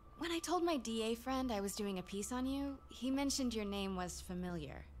 When I told my DA friend I was doing a piece on you, he mentioned your name was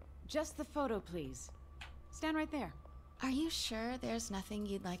familiar. Just the photo, please. Stand right there. Are you sure there's nothing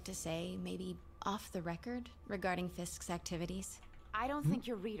you'd like to say, maybe off the record, regarding Fisk's activities? I don't think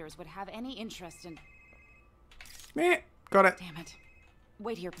your readers would have any interest in... Meh. Got it. Damn it.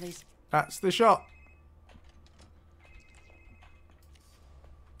 Wait here, please. That's the shot.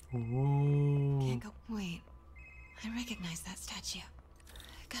 Ooh. Can't go. Wait. I recognize that statue.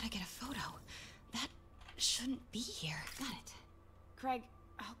 Gotta get a photo. That shouldn't be here. Got it. Craig,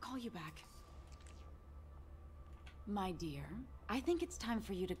 I'll call you back. My dear, I think it's time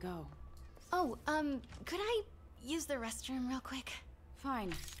for you to go. Oh, could I use the restroom real quick?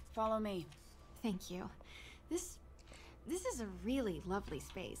 Fine. Follow me. Thank you. This is a really lovely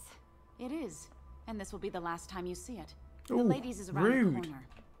space. It is. And this will be the last time you see it. Ooh, the ladies is around rude. the corner.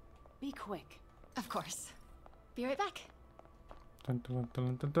 Be quick. Of course. Be right back. Dun, dun,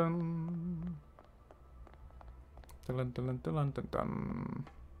 dun, dun, dun. Dun, dun, dun, dun, dun, dun.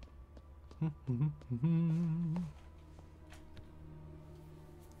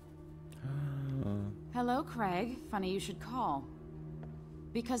 Hello, Craig. Funny you should call.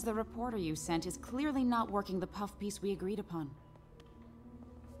 Because the reporter you sent is clearly not working the puff piece we agreed upon.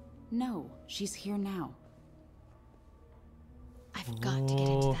 No, she's here now. I've got to get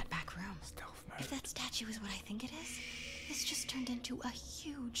into that back room. If that statue is what I think it is, this just turned into a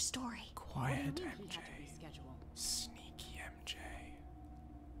huge story. Quiet, MJ. Sneaky MJ.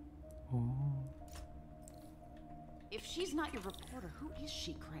 Oh. If she's not your reporter, who is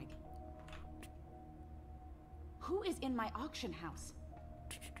she, Craig? Who is in my auction house?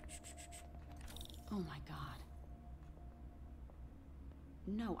 Oh my god.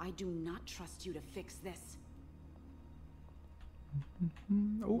 No, I do not trust you to fix this.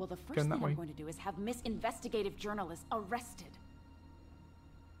 Oh, well, the first thing I'm going to do is have Miss Investigative Journalist arrested.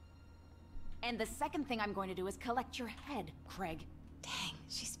 And the second thing I'm going to do is collect your head, Craig. Dang,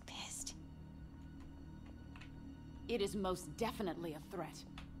 she's pissed. It is most definitely a threat.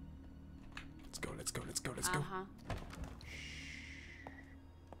 Let's go, let's go, let's go, let's go.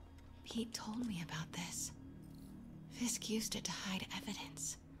 Pete told me about this. Fisk used it to hide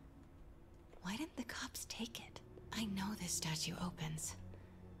evidence. Why didn't the cops take it? I know this statue opens.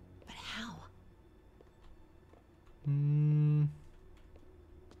 But how?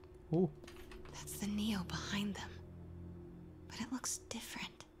 Oh. That's the Neo behind them. But it looks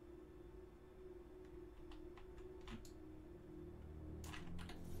different.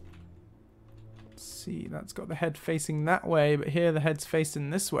 Let's see, that's got the head facing that way, but here the head's facing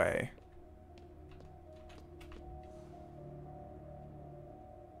this way.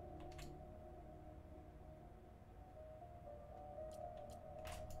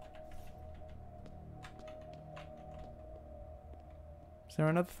 Is there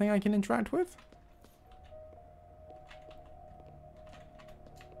another thing I can interact with?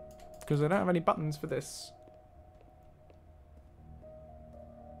 Because I don't have any buttons for this.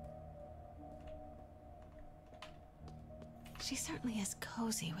 She certainly is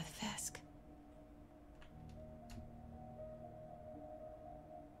cozy with Fisk.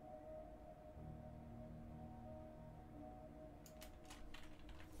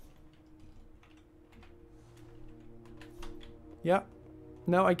 Yeah.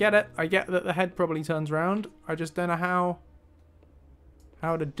 No, I get it. I get that the head probably turns around. I just don't know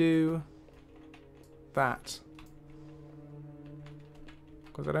how to do that.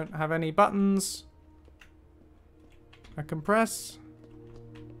 Because I don't have any buttons I can press.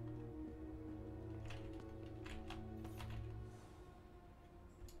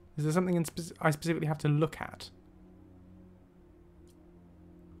 Is there something I specifically have to look at?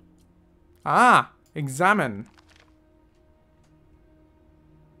 Ah! Examine.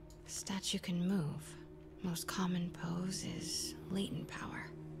 Statue can move. Most common pose is latent power.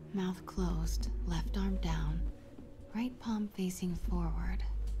 Mouth closed, left arm down, right palm facing forward.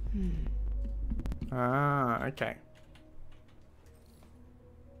 Ah, okay.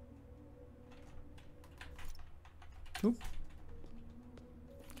 Oop.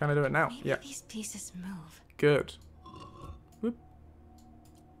 Can I do it now? Maybe yeah. These pieces move. Good. Whoop.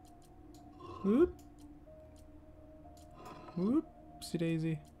 Whoop. Whoopsie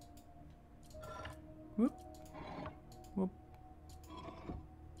daisy. Whoop. Whoop.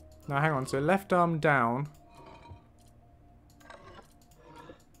 Now hang on, so left arm down.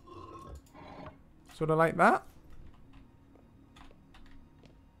 Sort of like that.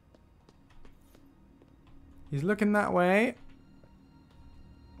 He's looking that way.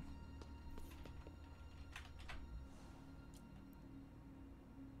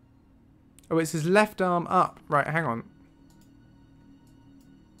 Oh, it's his left arm up. Right, hang on.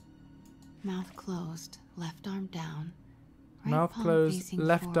 Mouth closed, left arm down. Right Mouth palm closed, facing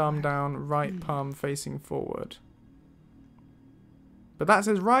left forward. arm down, right palm facing forward. But that's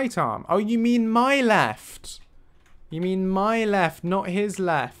his right arm. Oh, you mean my left. You mean my left, not his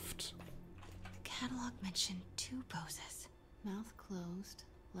left. The catalog mentioned 2 poses. Mouth closed,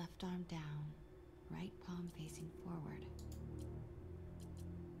 left arm down, right palm facing forward.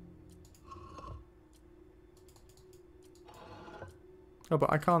 Oh, but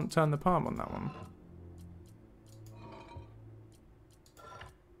I can't turn the palm on that one.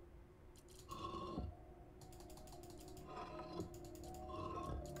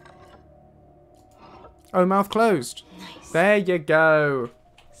 Oh, mouth closed. Nice. There you go.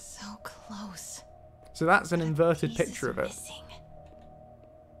 So close. So that's an inverted picture of it. Missing.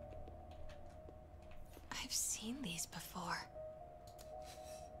 I've seen these before.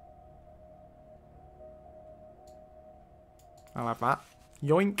 I'll have that.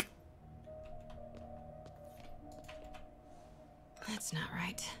 Yoink. That's not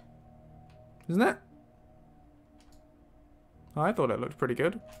right. Isn't it? I thought it looked pretty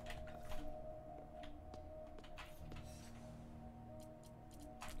good.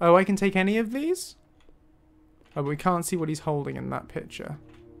 Oh, I can take any of these? Oh, but we can't see what he's holding in that picture.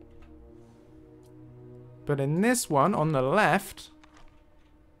 But in this one, on the left...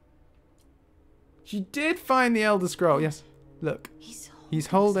 She did find the Elder Scroll, yes. Look. He's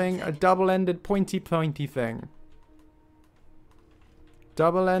holding a double-ended pointy thing.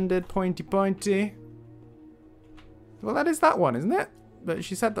 Double-ended pointy. Well, that is that one, isn't it? But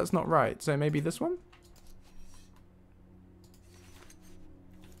she said that's not right, so maybe this one?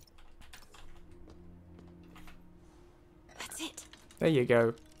 That's it. There you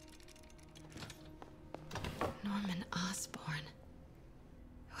go. Norman Osborn.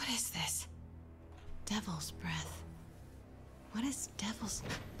 What is this? Devil's breath. What is devil's...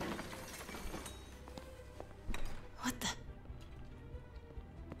 What the...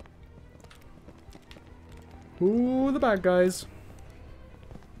 Ooh, the bad guys.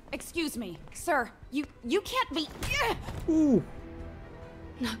 Excuse me, sir. You can't be... Ooh.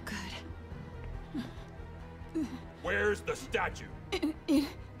 Not good. Where's the statue?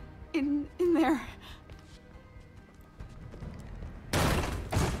 In there.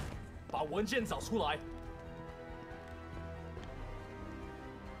 把文件找出来。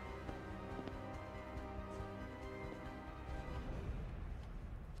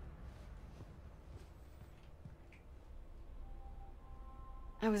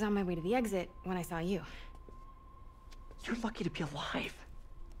 I was on my way to the exit when I saw you. You're lucky to be alive.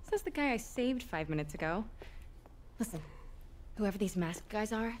 Says the guy I saved 5 minutes ago. Listen, whoever these masked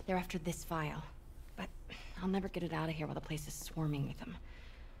guys are, they're after this file. But I'll never get it out of here while the place is swarming with them.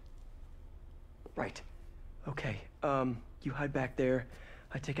 Right. Okay, you hide back there.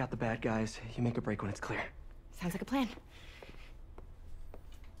 I take out the bad guys. You make a break when it's clear. Sounds like a plan.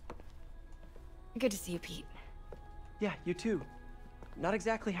 Good to see you, Pete. Yeah, you too. Not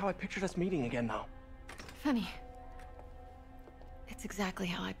exactly how I pictured us meeting again, though. Funny. It's exactly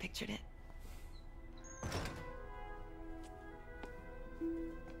how I pictured it.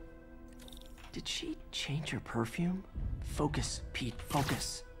 Did she change her perfume? Focus, Pete,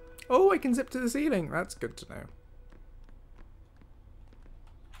 focus. Oh, I can zip to the ceiling. That's good to know.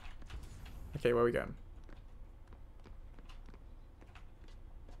 Okay, where are we going?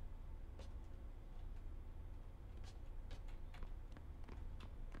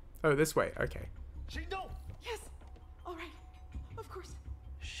 Oh, this way. Okay. Yes. All right. Of course.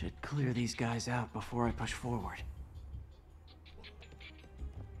 Should clear these guys out before I push forward.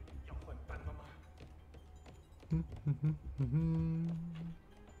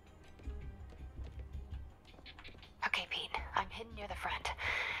 Okay, Pete. I'm hidden near the front.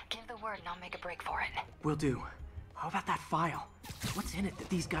 Give the word and I'll make a break for it. Will do. How about that file? What's in it that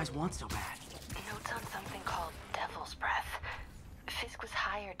these guys want so bad? Notes on something called Devil's Breath. Fisk was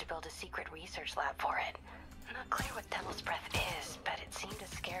hired to build a secret research lab for it. Not clear what Devil's Breath is, but it seemed to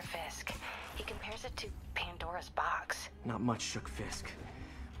scare Fisk. He compares it to Pandora's box. Not much shook Fisk.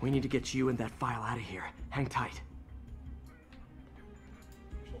 We need to get you and that file out of here. Hang tight.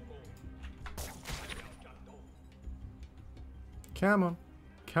 Come on.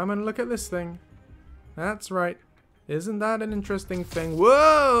 Come and look at this thing. That's right. Isn't that an interesting thing?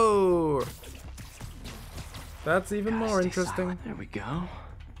 Whoa! That's even more interesting. Silent. There we go.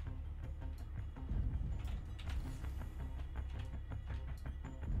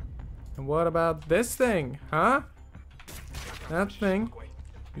 And what about this thing, huh? That thing.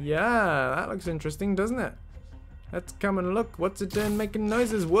 Yeah, that looks interesting, doesn't it? Let's come and look. What's it doing making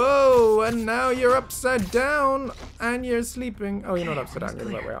noises? Whoa! And now you're upside down and you're sleeping. Oh, you're not upside down. You're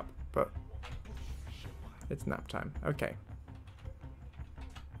the right way up. But it's nap time. Okay.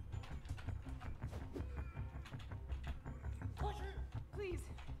 Please,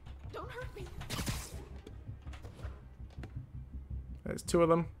 don't hurt me. There's two of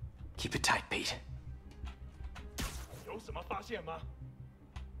them. Keep it tight, Pete. 什么发现吗？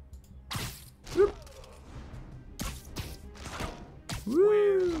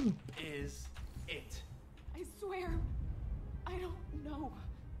 Woo! Is it? I swear, I don't know.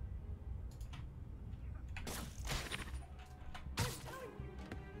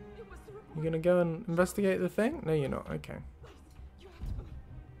 You gonna go and investigate the thing? No, you're not. Okay.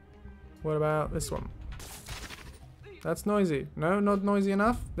 What about this one? That's noisy. No, not noisy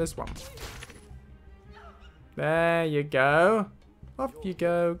enough. This one. There you go. Off you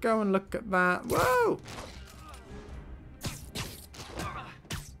go. Go and look at that. Whoa!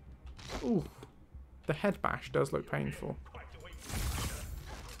 Ooh. The head bash does look painful.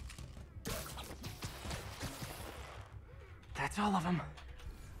 That's all of them.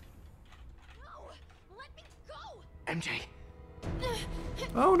 MJ.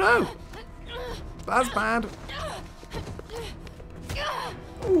 Oh no! That's bad.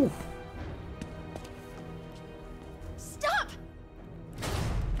 Ooh. Stop!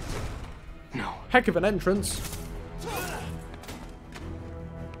 No. Heck of an entrance.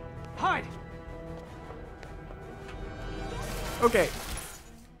 Hide! Okay.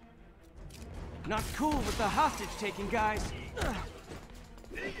 Not cool with the hostage taking, guys.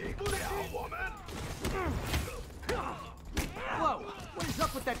 Whoa, what is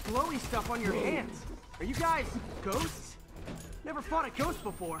up with that glowy stuff on your hands? Are you guys ghosts? Never fought a ghost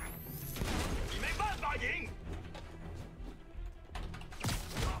before.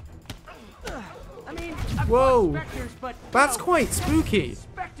 I mean, I've Whoa. fought specters, but That's no, quite spooky.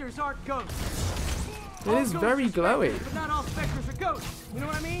 Specters aren't ghosts. It All is ghosts very are specters, glowy. but not all specters are ghosts. You know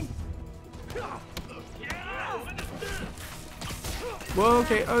what I mean? Whoa,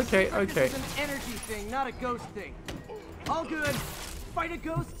 okay, okay, okay. This is an energy thing, not a ghost thing. All good. Fight a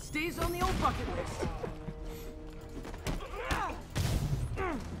ghost stays on the old bucket list.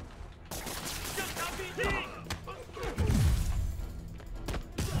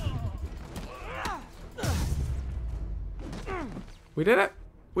 We did it.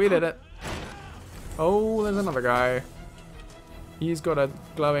 We did it. Oh, there's another guy. He's got a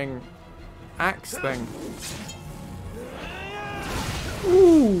glowing axe thing.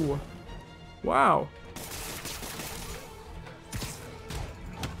 Ooh. Wow.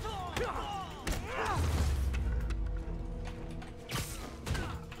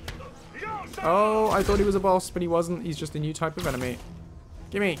 Oh, I thought he was a boss, but he wasn't. He's just a new type of enemy.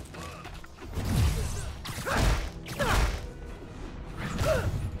 Gimme.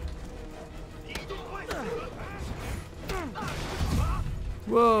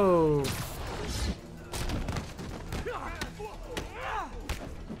 Whoa.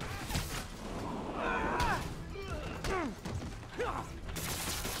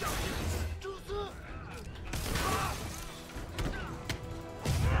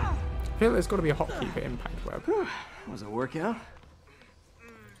 I feel like there's got to be a hotkey for impact web. Was it a workout?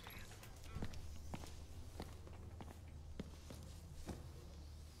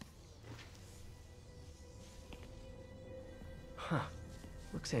 Huh.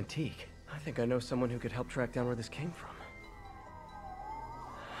 Looks antique. I think I know someone who could help track down where this came from.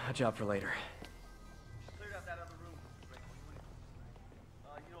 A job for later.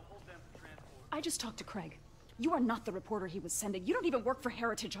 I just talked to Craig. You are not the reporter he was sending. You don't even work for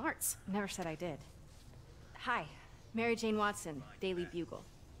Heritage Arts. Never said I did. Hi, Mary Jane Watson, Daily Bugle.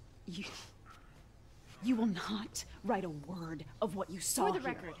 You will not write a word of what you saw For the here.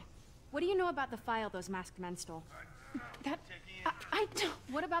 record, what do you know about the file those masked men stole? That... I don't...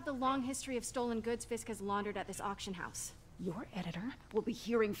 What about the long history of stolen goods Fisk has laundered at this auction house? Your editor will be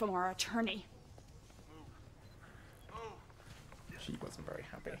hearing from our attorney. She wasn't very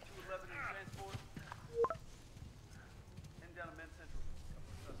happy.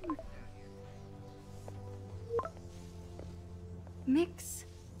 Mix?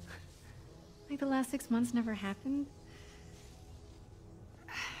 Like the last 6 months never happened?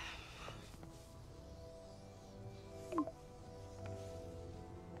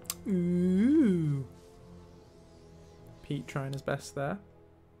 Ooh. Pete trying his best there.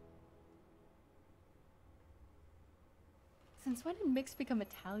 Since when did Mix become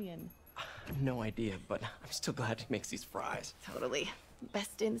Italian? No idea, but I'm still glad he makes these fries. Totally.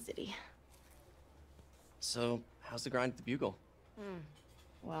 Best in the city. So, how's the grind at the Bugle?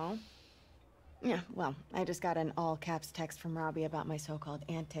 Well, I just got an all-caps text from Robbie about my so-called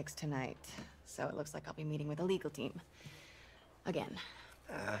antics tonight. So it looks like I'll be meeting with a legal team. Again.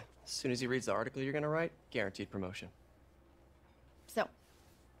 As soon as he reads the article you're gonna write, guaranteed promotion. So,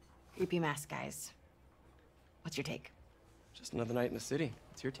 creepy mask guys. What's your take? Just another night in the city.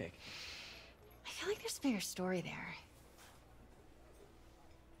 What's your take? I feel like there's a bigger story there.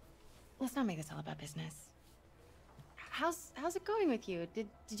 Let's not make this all about business. how's it going with you? Did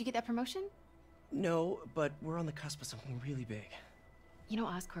you get that promotion? No, but we're on the cusp of something really big. You know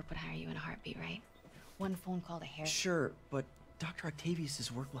Oscorp would hire you in a heartbeat, right? One phone call to Harry. Sure, but Dr.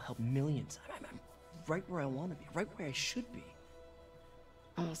 Octavius' work will help millions. I'm right where I want to be, right where I should be.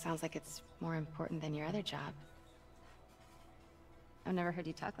 Almost sounds like it's more important than your other job. I've never heard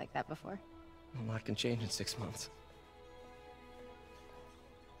you talk like that before. A lot can change in 6 months.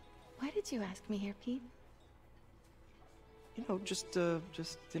 Why did you ask me here, Pete? You know, just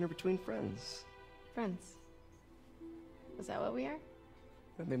dinner between friends. Friends. Is that what we are?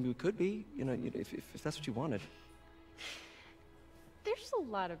 Maybe we could be, you know, if that's what you wanted. There's a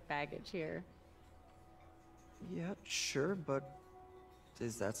lot of baggage here. Yeah, sure, but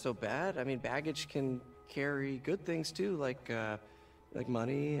is that so bad? I mean, baggage can carry good things too, like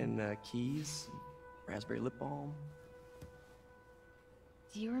money and keys, raspberry lip balm.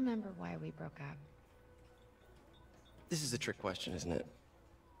 Do you remember why we broke up? This is a trick question, isn't it?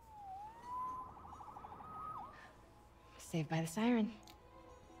 Saved by the siren.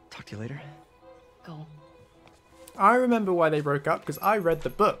 Talk to you later. Go. I remember why they broke up because I read the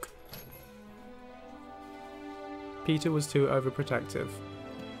book. Peter was too overprotective.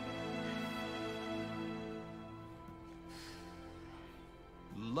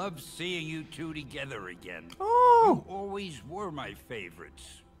 Love seeing you two together again. Oh! You always were my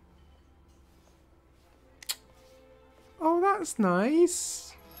favorites. Oh, that's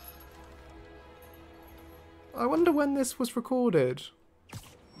nice. I wonder when this was recorded.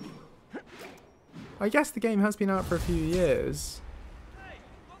 I guess the game has been out for a few years.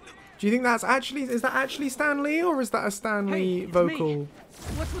 Do you think that's actually... Is that actually Stan Lee, or is that a Stan Lee vocal... Me.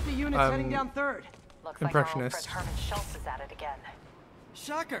 What's with the units heading down third? Looks impressionist. like our old friend Herman Schultz is at it again.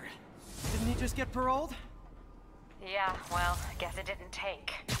 Shocker. Didn't he just get paroled? Yeah, well, guess it didn't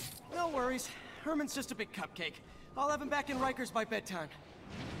take. No worries. Herman's just a big cupcake. I'll have him back in Rikers by bedtime.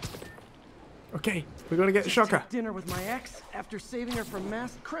 Okay, we're gonna get Shocker. Had dinner with my ex after saving her from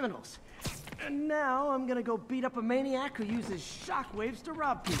masked criminals. And now I'm gonna go beat up a maniac who uses shockwaves to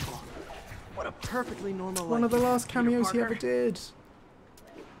rob people. What a perfectly normal life. One of the last Peter cameos he Parker. ever did.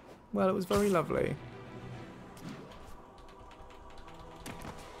 Well, it was very lovely.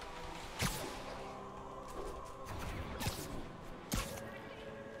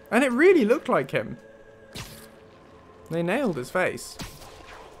 And it really looked like him. They nailed his face.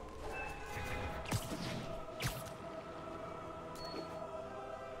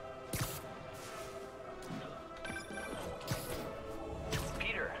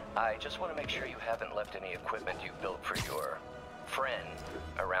 Peter, I just want to make sure you haven't left any equipment you built for your friend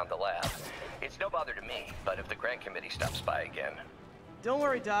around the lab. It's no bother to me, but if the grant committee stops by again... Don't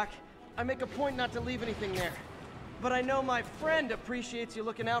worry, Doc. I make a point not to leave anything there. But I know my friend appreciates you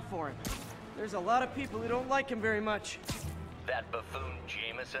looking out for him. There's a lot of people who don't like him very much. That buffoon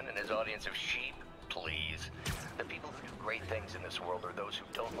Jameson and his audience of sheep? Please. The people who do great things in this world are those who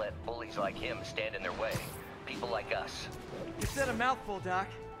don't let bullies like him stand in their way. People like us. You said a mouthful, Doc.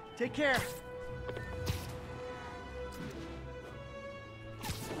 Take care.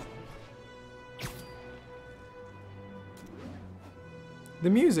 The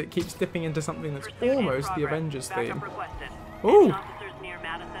music keeps dipping into something that's Pursuit in almost the progress. Avengers Backup theme. requested. Ooh! Any officers near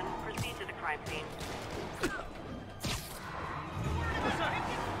Madison, proceed to the crime scene.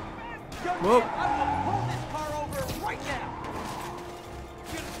 Whoa! I will pull this car over right now.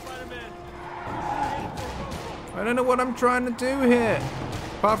 Get it, Spider-Man. I don't know what I'm trying to do here,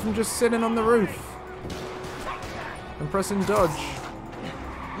 apart from just sitting on the roof and pressing dodge.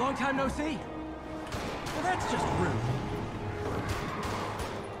 Long time no see. Well, that's just rude.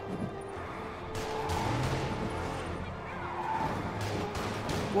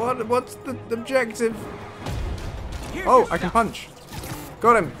 What's the objective? Oh, I can punch.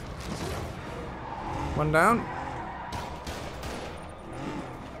 Got him. One down.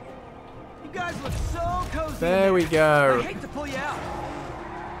 You guys look so cozy. There we go. I hate to pull you out.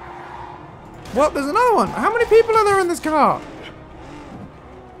 What? There's another one. How many people are there in this car?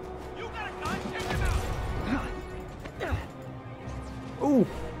 Ooh,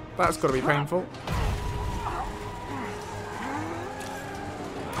 that's got to be painful.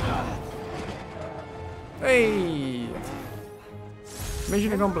 Hey!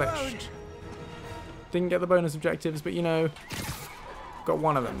 Mission accomplished. Didn't get the bonus objectives, but you know, got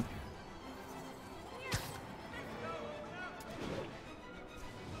one of them.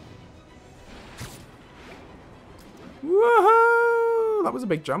 Woohoo! That was a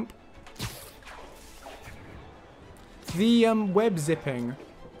big jump. The web zipping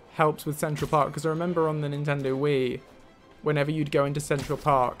helps with Central Park, because I remember on the Nintendo Wii, whenever you'd go into Central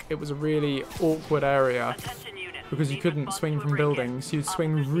Park, it was a really awkward area. Attention units. because you couldn't swing from buildings. You'd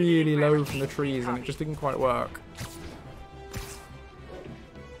swing really low from the trees and it just didn't quite work.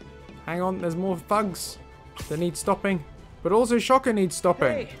 Hang on, there's more thugs that need stopping. But also Shocker needs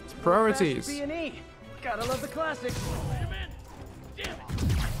stopping. Hey, it's priorities. B&E. Gotta love the classics.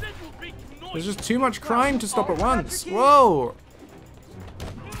 There's just too much crime to stop at once. Whoa!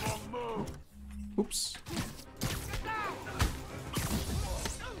 Oops.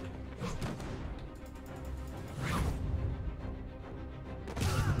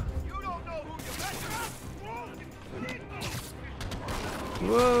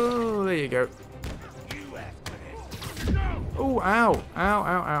 Whoa, there you go. Oh, ow. Ow, ow,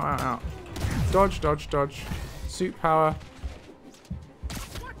 ow, ow, ow. Dodge, dodge, dodge. Suit power.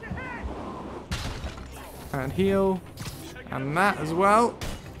 And heal. And that as well.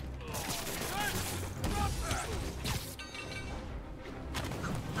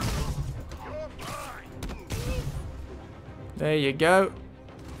 There you go.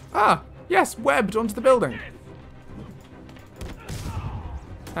 Ah, yes, webbed onto the building.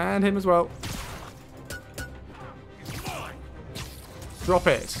 And him as well. Drop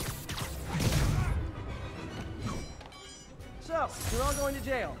it. So, you're all going to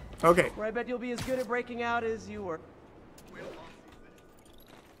jail. Okay. Where I bet you'll be as good at breaking out as you were.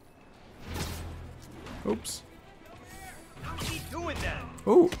 Oops. How's he doing that?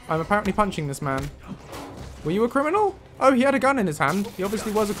 Oh, I'm apparently punching this man. Were you a criminal? Oh, he had a gun in his hand. He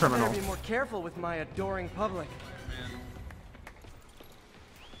obviously was a criminal. I better be more careful with my adoring public.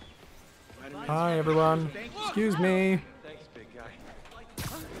 Hi, everyone. Excuse me. Thanks, big guy.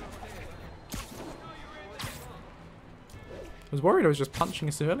 I was worried I was just punching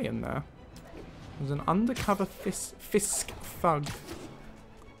a civilian there. It was an undercover Fisk thug.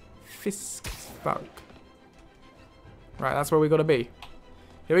 Fisk thug. Right, that's where we gotta be.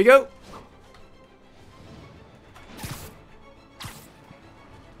 Here we go.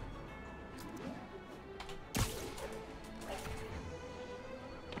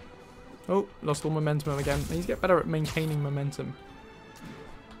 Oh, lost all momentum again. I need to get better at maintaining momentum.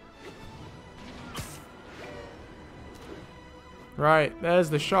 Right, there's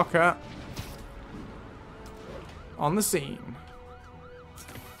the Shocker. On the scene.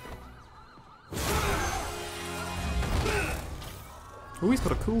 Oh, he's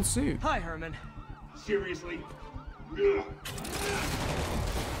got a cool suit. Hi, Herman. Seriously? Give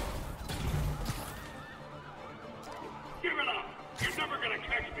it up! You're never gonna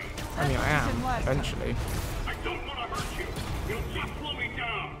catch me! I mean, I am, eventually. I don't want to hurt you! You'll just slow me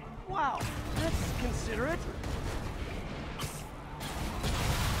down! Wow, that's considerate.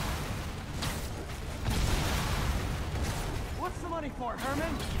 What's the money for,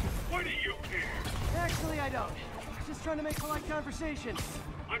 Herman? Why do you care? Actually, I don't. Just trying to make polite conversation.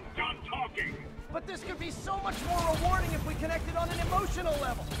 I'm done talking! But this could be so much more rewarding if we connected on an emotional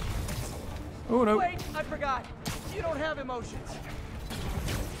level. Oh, no. Wait, I forgot. You don't have emotions.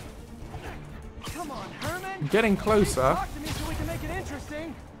 Come on, Herman. I'm getting closer. Talk to me so we can make it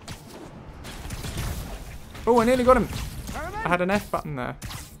interesting. Oh, I nearly got him. Herman? I had an F button there.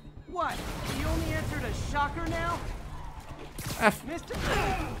 What? You only answered a shocker now? F. Mister?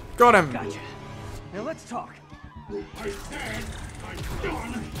 Got him. Gotcha. Now let's talk. I said I'm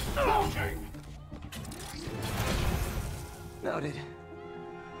done talking! Noted.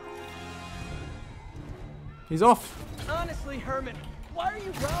 He's off. Honestly, Herman, why are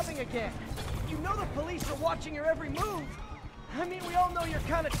you robbing again? You know the police are watching your every move. I mean, we all know you're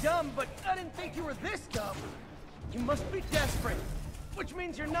kind of dumb, but I didn't think you were this dumb. You must be desperate, which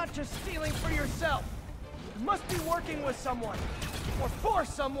means you're not just stealing for yourself. You must be working with someone, or for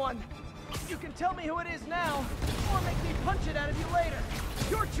someone. You can tell me who it is now, or make me punch it out of you later.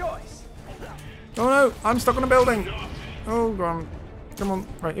 Your choice. Oh no, I'm stuck on a building. Oh, go on. Come on.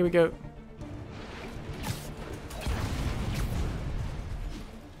 Right, here we go.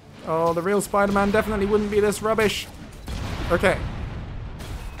 Oh, the real Spider-Man definitely wouldn't be this rubbish. Okay.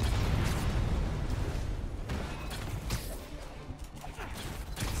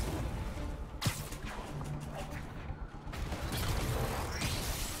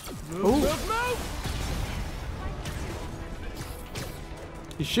 Ooh.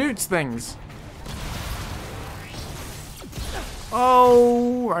 He shoots things.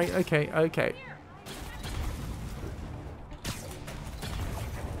 Oh, right, okay, okay.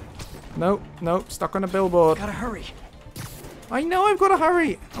 Nope, nope, stuck on a billboard. Gotta hurry. I know I've got to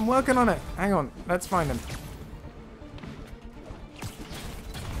hurry. I'm working on it. Hang on, let's find him.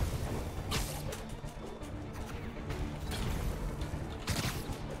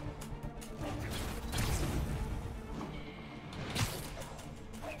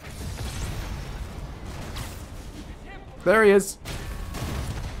 There he is.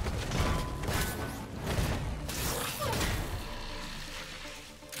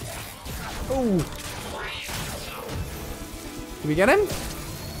 Oh. Did we get him?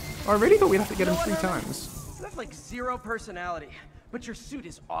 Oh, I really thought we'd have to get him 3 times. You have like 0 personality, but your suit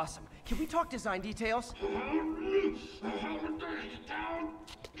is awesome. Can we talk design details?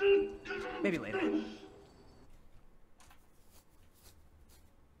 Maybe later.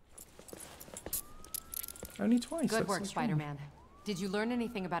 Only twice. Good work, Spider-Man. Did you learn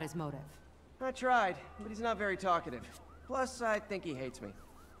anything about his motive? I tried, but he's not very talkative. Plus, I think he hates me.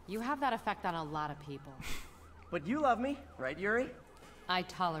 You have that effect on a lot of people. But you love me, right, Yuri? I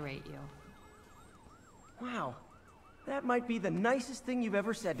tolerate you. Wow. That might be the nicest thing you've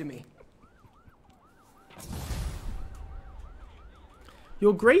ever said to me.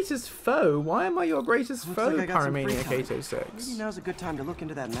 Your greatest foe? Why am I your greatest Looks foe, like I got some free Pyromania time. Kato 6? Maybe now's a good time to look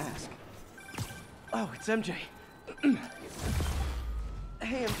into that mask. Oh, it's MJ.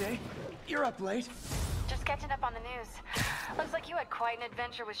 Hey, MJ. You're up late. Just catching up on the news. Looks like you had quite an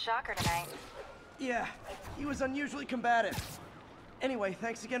adventure with Shocker tonight. Yeah, he was unusually combative. Anyway,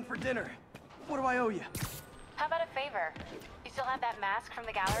 thanks again for dinner. What do I owe you? How about a favor? You still have that mask from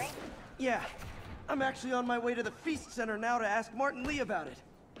the gallery? Yeah, I'm actually on my way to the Feast Center now to ask Martin Lee about it.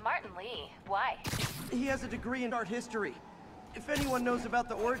 Martin Lee? Why? He has a degree in art history. If anyone knows about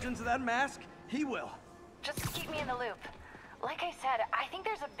the origins of that mask, he will. Just keep me in the loop. Like I said, I think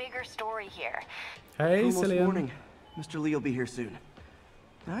there's a bigger story here. Hey, Almost Cillian. morning. Mr. Lee will be here soon.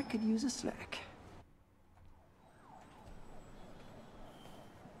 I could use a snack.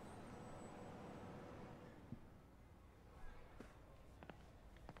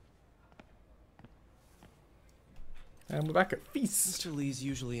 And we're back at Feast. Mr. Lee's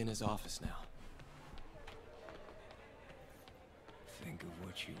usually in his office now. Think of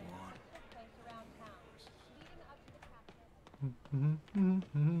what you want.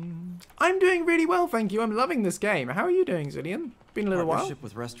 I'm doing really well, thank you. I'm loving this game. How are you doing, Cillian? Been a little while. Partnership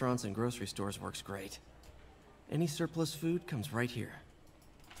with restaurants and grocery stores works great. Any surplus food comes right here.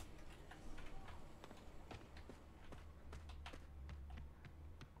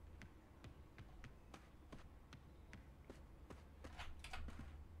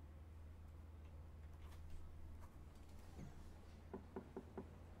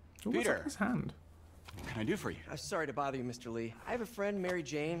 Oh, what's Peter. up his hand? What can I do for you? I'm sorry to bother you, Mr. Lee. I have a friend, Mary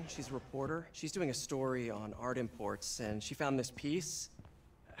Jane. She's a reporter. She's doing a story on art imports, and she found this piece.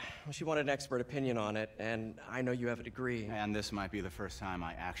 Well, she wanted an expert opinion on it, and I know you have a degree. And this might be the first time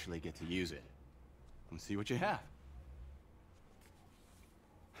I actually get to use it. Let's see what you have.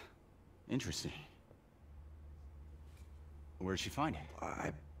 Interesting. Where'd she find it?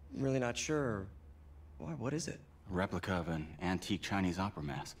 I'm really not sure. Why, what is it? A replica of an antique Chinese opera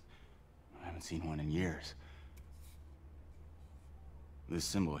mask. I haven't seen one in years. This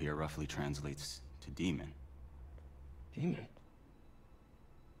symbol here roughly translates to demon. Demon?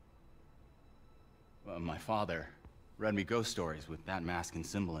 Well, my father read me ghost stories with that mask and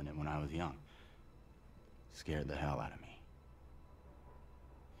symbol in it when I was young. Scared the hell out of me.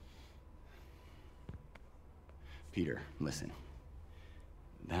 Peter, listen.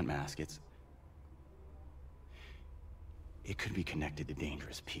 That mask, it could be connected to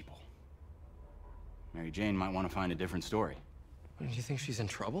dangerous people. Mary Jane might want to find a different story. Do you think she's in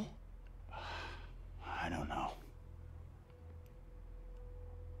trouble? I don't know.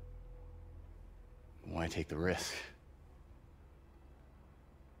 Why take the risk?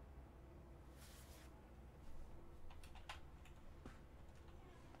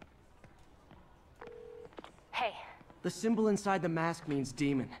 Hey. The symbol inside the mask means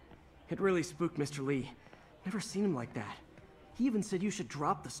demon. It really spooked Mr. Lee. Never seen him like that. He even said you should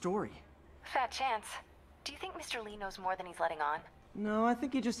drop the story. Fat chance. Do you think Mr. Lee knows more than he's letting on? No, I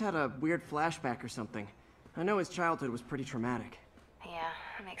think he just had a weird flashback or something. I know his childhood was pretty traumatic. Yeah,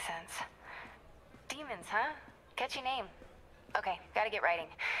 that makes sense. Demons, huh? Catchy name. Okay, gotta get writing.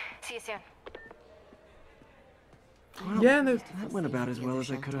 See you soon. Well, Yeah, no. that went about as well as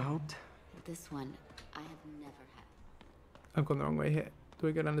I could have hoped. This one, I have never had. I've gone the wrong way here. Do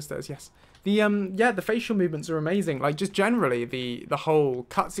we go down the stairs? Yes. The yeah, the facial movements are amazing. Like just generally the whole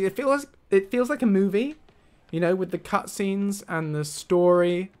cutscene. It feels like a movie, you know, with the cutscenes and the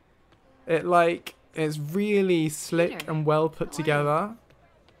story. It like is really slick and well put together,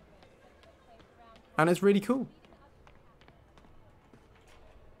 and it's really cool.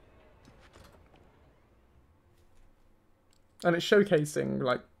 And it's showcasing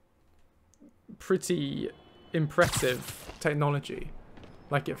like pretty impressive technology.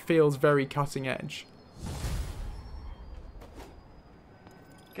 Like it feels very cutting edge.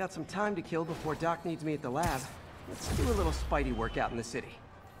 Got some time to kill before Doc needs me at the lab. Let's do a little Spidey work out in the city.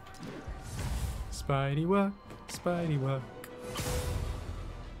 Spidey work, Spidey work.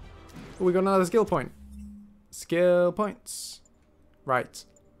 Oh, we got another skill point. Skill points. Right.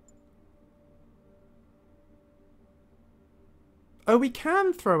 Oh, we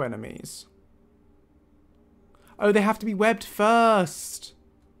can throw enemies. Oh, they have to be webbed first.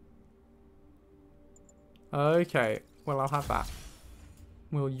 Okay. Well, I'll have that.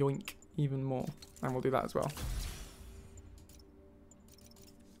 We'll yoink even more. And we'll do that as well.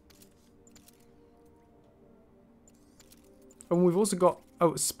 And we've also got...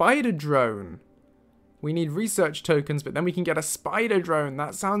 Oh, spider drone. We need research tokens, but then we can get a spider drone.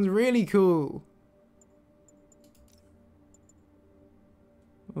 That sounds really cool.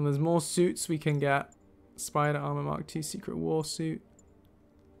 And there's more suits we can get. Spider Armor Mark II Secret War suit.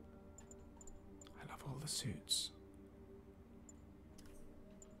 I love all the suits.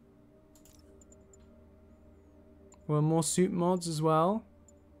 Well, more suit mods as well.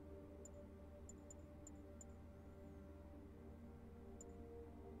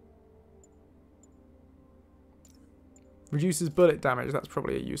 Reduces bullet damage. That's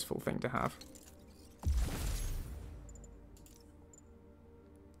probably a useful thing to have.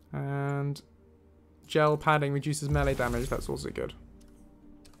 And gel padding reduces melee damage. That's also good.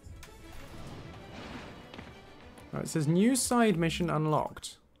 Right, it says new side mission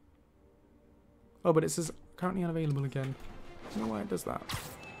unlocked. Oh, but it says currently unavailable again. I don't know why it does that.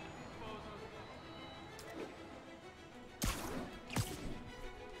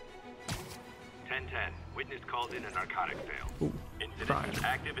 Witness called in a narcotic sale. Ooh, Incident is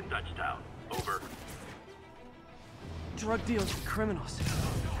active in Dutchtown. Over. Drug deals with criminals.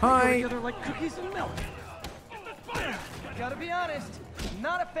 Hi. They go together like cookies and milk. Gotta be honest,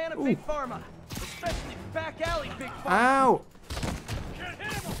 not a fan of big pharma, especially back alley big pharma. Ow!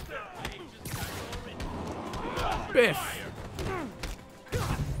 Biff.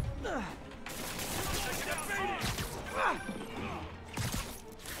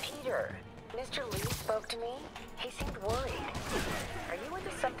 Peter, Mr. Lee spoke to me. He seemed worried. Are you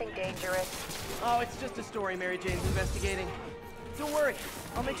into something dangerous? Oh, it's just a story Mary Jane's investigating. Don't worry,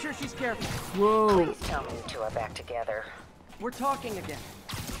 I'll make sure she's careful. Whoa. Please tell me you two are back together. We're talking again.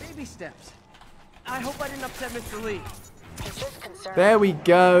 Baby steps. I hope I didn't upset Mr. Lee. He's just concerned. There we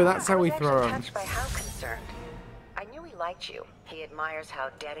go. That's how we throw him. Touched by how concerned. I knew he liked you. He admires how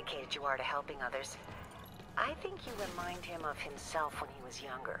dedicated you are to helping others. I think you remind him of himself when he was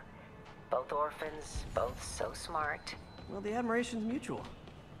younger. Both orphans, both so smart. Well, the admiration's mutual.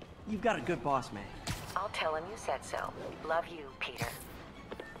 You've got a good boss, man. I'll tell him you said so. Love you, Peter.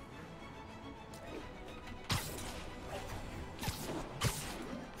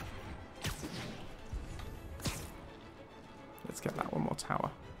 Let's get that one more tower.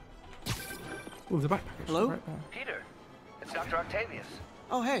 Oh, there's a backpack. Hello? Right there. Peter, it's Dr. Octavius.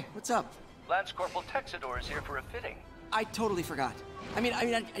 Oh, hey, what's up? Lance Corporal Texador is here for a fitting. I totally forgot. I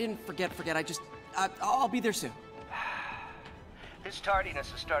didn't forget. I'll be there soon. This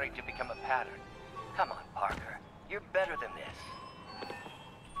tardiness is starting to become a pattern. Come on, Parker. You're better than this.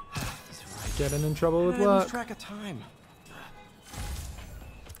 Getting in trouble with I lose work. track of time.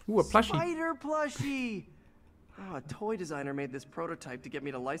 Ooh, a plushie. Spider plushie! Oh, a toy designer made this prototype to get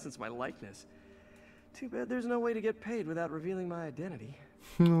me to license my likeness. Too bad there's no way to get paid without revealing my identity.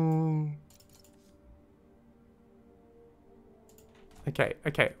 No. Okay,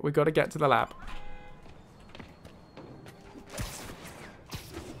 we got to get to the lab.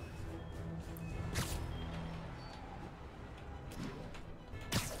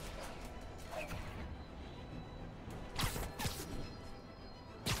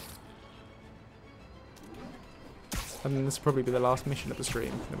 And then this will probably be the last mission of the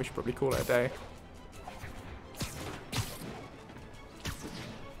stream. Then we should probably call it a day.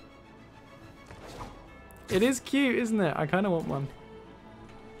 It is cute, isn't it? I kind of want one.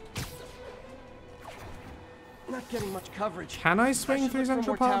 Not getting much coverage. Can I swing through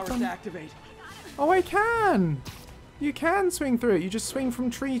Central Park? To activate. Oh, I can! You can swing through it. You just swing from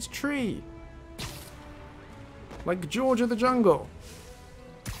tree to tree. Like George of the Jungle.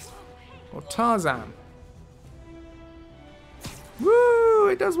 Or Tarzan. Woo!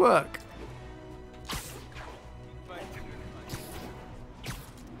 It does work.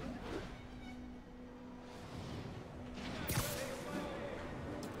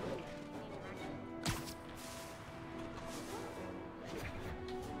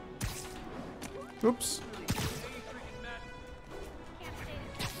 Oops.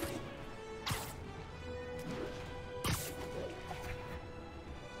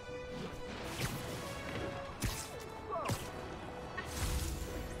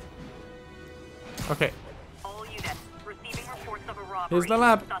 Okay. All units, robbery. Here's the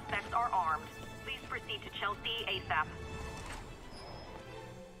lab. Suspects are armed. Please proceed to Chelsea ASAP.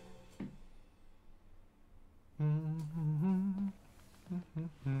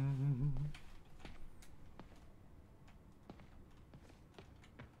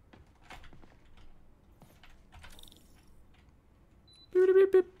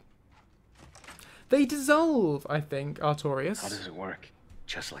 They dissolve, I think, Artorias. How does it work?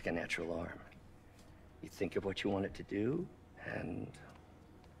 Just like a natural arm. You think of what you want it to do, and...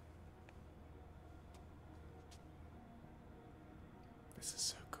 This is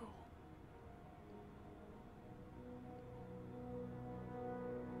so cool.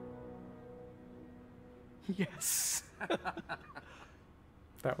 Yes.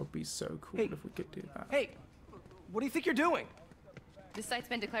 That would be so cool if we could do that. Hey, what do you think you're doing? This site's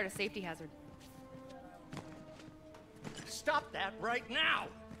been declared a safety hazard. Stop that right now!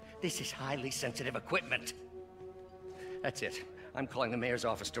 This is highly sensitive equipment. That's it. I'm calling the mayor's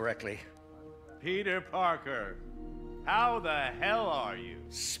office directly. Peter Parker, how the hell are you?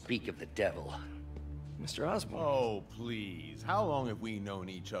 Speak of the devil. Mr. Osborn. Oh, please. How long have we known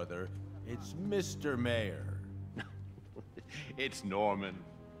each other? It's Mr. Mayor. It's Norman.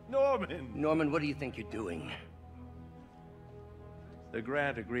 Norman! Norman, what do you think you're doing? The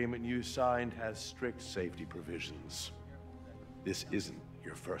grant agreement you signed has strict safety provisions. This isn't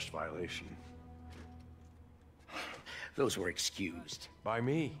your first violation. Those were excused. By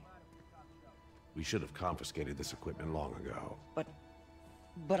me. We should have confiscated this equipment long ago.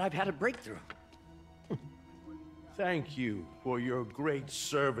 But I've had a breakthrough. Thank you for your great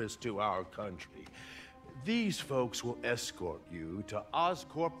service to our country. These folks will escort you to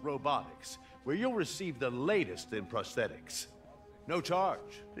Oscorp Robotics, where you'll receive the latest in prosthetics. No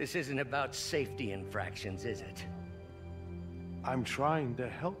charge. This isn't about safety infractions, is it? I'm trying to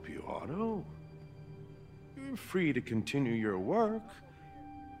help you, Otto. You're free to continue your work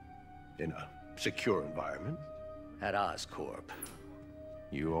in a secure environment. At Oscorp.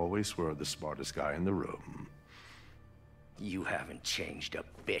 You always were the smartest guy in the room. You haven't changed a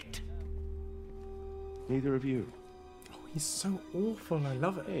bit. Neither of you. Oh, he's so awful. I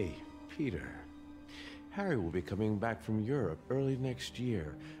love it. Hey, Peter. Harry will be coming back from Europe early next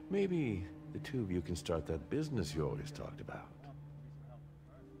year. Maybe the two of you can start that business you always talked about.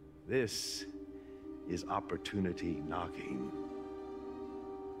 This is opportunity knocking.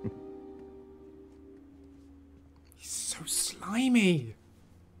 He's so slimy.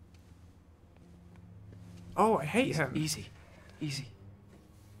 Oh, I hate him. Easy. Easy.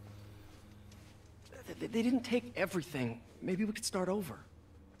 They didn't take everything. Maybe we could start over.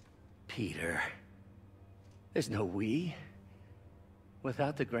 Peter. There's no we.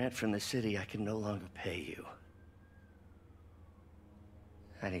 Without the grant from the city, I can no longer pay you.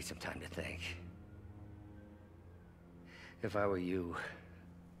 I need some time to think. If I were you,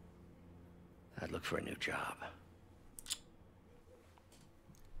 I'd look for a new job.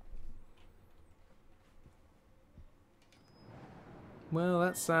 Well,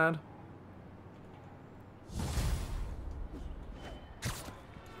 that's sad.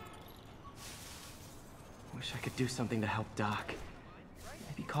 Wish I could do something to help Doc.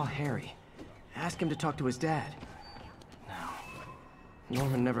 Maybe call Harry. Ask him to talk to his dad. No.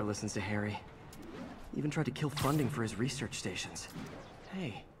 Norman never listens to Harry. Even tried to kill funding for his research stations.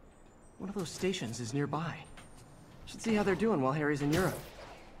 Hey, one of those stations is nearby. Should see how they're doing while Harry's in Europe.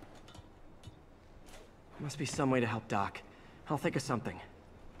 Must be some way to help Doc. I'll think of something.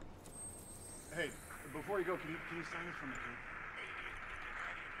 Hey, before you go, can you sign it for me?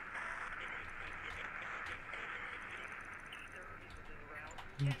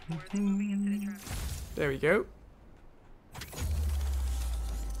 There we go.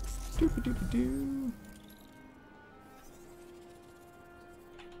 Doop-a-doop-a-doo.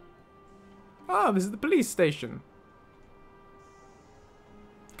 Ah, this is the police station.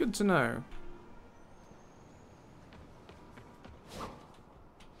 Good to know.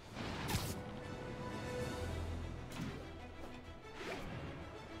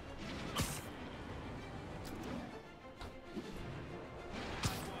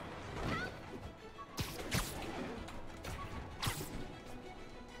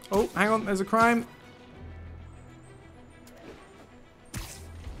 Oh, hang on, there's a crime.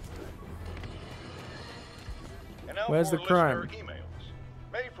 Where's the crime?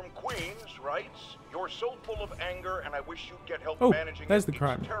 May from Queens writes, "You're so full of anger, and I wish you'd get help Oh, managing there's it. the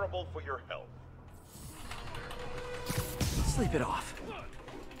crime. It's terrible for your health." Sleep it off.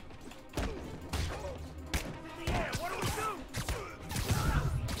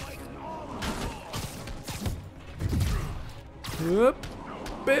 Whoop.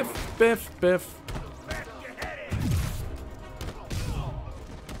 Biff, biff, biff.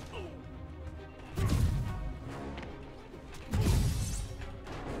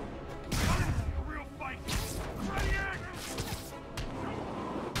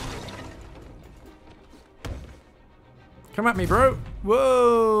 Come at me, bro.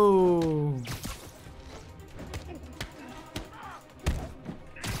 Whoa.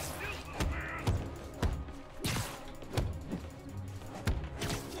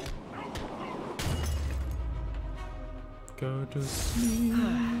 Go to sleep,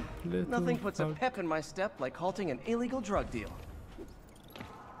 Nothing puts a bug. pep in my step like halting an illegal drug deal.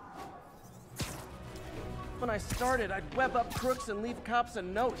 When I started, I'd web up crooks and leave cops a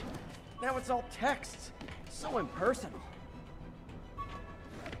note. Now it's all texts. So impersonal.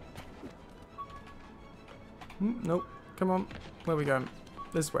 Nope. Come on. Where are we going?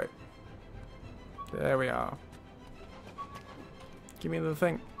 This way. There we are. Give me the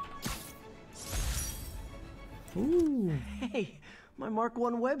thing. Ooh. Hey, my Mark I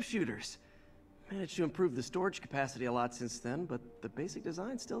web shooters. Managed to improve the storage capacity a lot since then, but the basic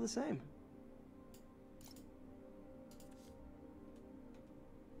design's still the same.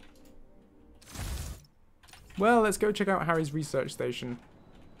 Well, let's go check out Harry's research station,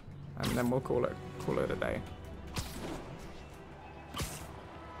 and then we'll call it a day.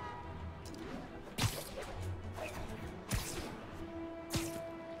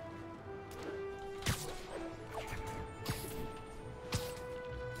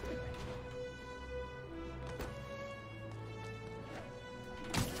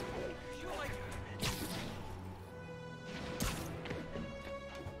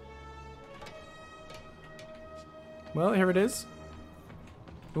 Well, here it is.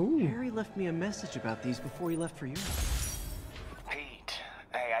 Ooh. Harry left me a message about these before he left for Europe. Pete,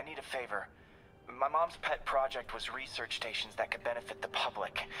 hey, I need a favor. My mom's pet project was research stations that could benefit the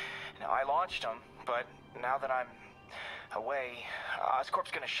public. Now, I launched them, but now that I'm away,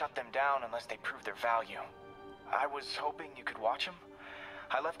 Oscorp's gonna shut them down unless they prove their value. I was hoping you could watch them.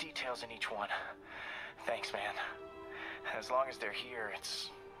 I left details in each one. Thanks, man. As long as they're here,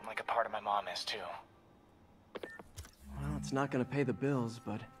 it's like a part of my mom is, too. Well, it's not gonna pay the bills,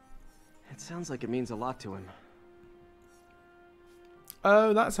 but it sounds like it means a lot to him.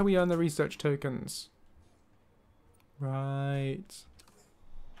 Oh, that's how we earn the research tokens. Right.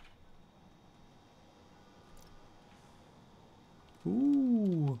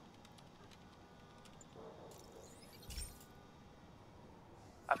 Ooh.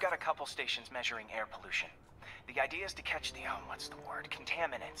 I've got a couple stations measuring air pollution. The idea is to catch the, what's the word,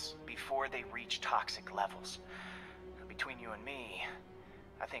 contaminants before they reach toxic levels. Between you and me,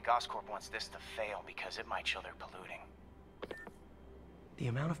 I think Oscorp wants this to fail because it might show they're polluting. The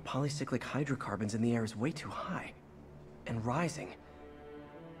amount of polycyclic hydrocarbons in the air is way too high. And rising.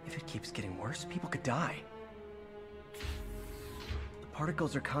 If it keeps getting worse, people could die. The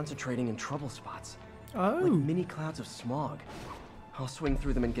particles are concentrating in trouble spots. Oh. Like mini clouds of smog. I'll swing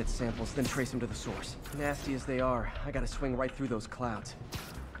through them and get samples, then trace them to the source. Nasty as they are, I gotta swing right through those clouds.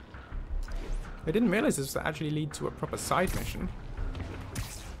 I didn't realize this would actually lead to a proper side mission.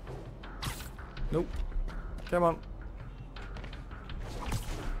 Nope. Come on.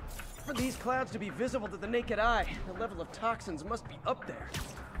 For these clouds to be visible to the naked eye, the level of toxins must be up there.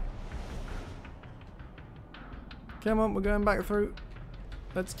 Come on, we're going back through.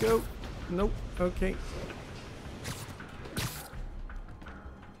 Let's go. Nope. Okay.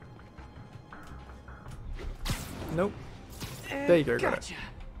 Nope. There you go, got it.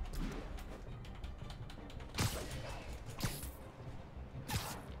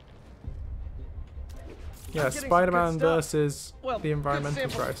 Yeah, Spider-Man versus the environmental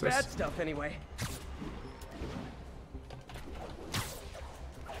crisis. Bad stuff, anyway.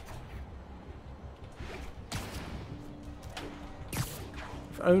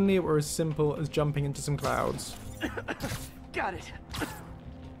 If only it were as simple as jumping into some clouds. Got it.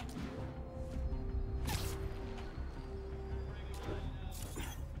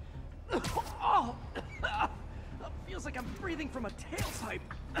 Oh, feels like I'm breathing from a tailpipe.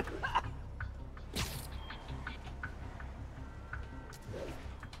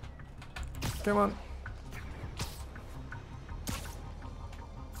 Come on.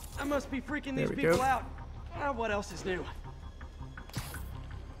 I must be freaking There these we people go. out. What else is new?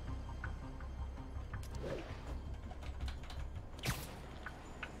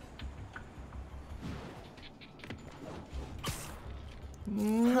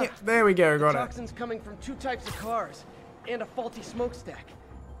 Yeah, there we go, got it. Toxins coming from 2 types of cars and a faulty smokestack.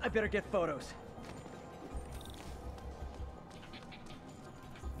 I better get photos.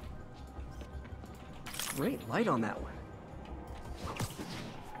 Great light on that one.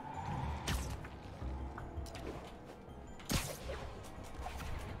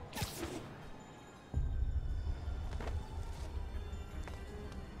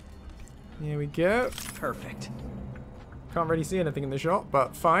 Here we go. Perfect. Can't really see anything in the shot,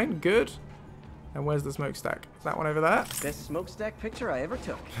 but fine, good. And where's the smokestack? That one over there? Best smokestack picture I ever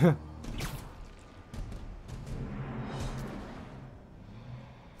took.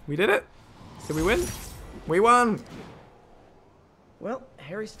 We did it? Did we win? We won! Well,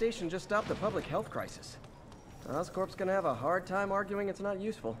 Harry Station just stopped a public health crisis. Oscorp's gonna have a hard time arguing it's not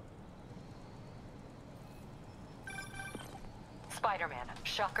useful. Spider-Man,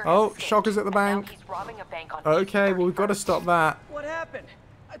 Shocker. Oh, Shocker's at the bank. He's robbing a bank on Okay, well, we've got to stop that. What happened?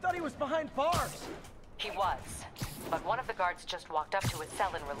 I thought he was behind bars. He was, but one of the guards just walked up to his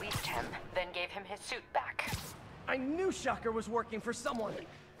cell and released him, then gave him his suit back. I knew Shocker was working for someone.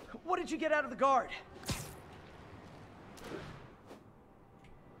 What did you get out of the guard?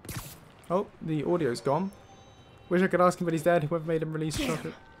 Oh, the audio's gone. Wish I could ask him, but he's dead. Whoever made him release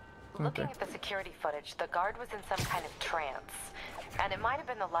Shocker. Looking at the security footage, the guard was in some kind of trance. And it might have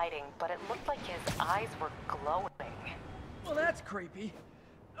been the lighting, but it looked like his eyes were glowing. Well, that's creepy.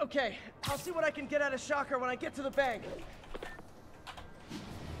 Okay, I'll see what I can get out of Shocker when I get to the bank.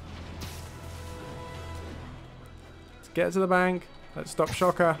 Let's get to the bank. Let's stop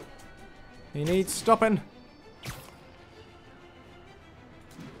Shocker. He needs stopping.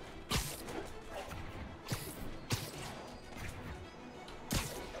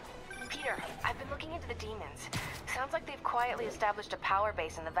 Peter, I've been looking into the demons. Sounds like they've quietly established a power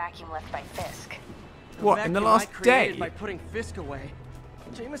base in the vacuum left by Fisk. What, in the last day? By putting Fisk away.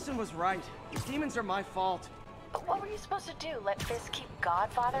 Jameson was right. These demons are my fault. But what were you supposed to do? Let Fisk keep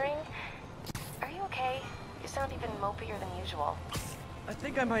godfathering? Are you okay? You sound even mopier than usual. I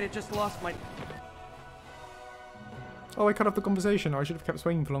think I might have just lost my... Oh, I cut off the conversation. I should have kept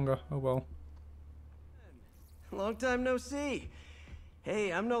swinging for longer. Oh well. Long time no see.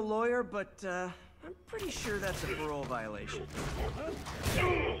 Hey, I'm no lawyer, but I'm pretty sure that's a parole violation.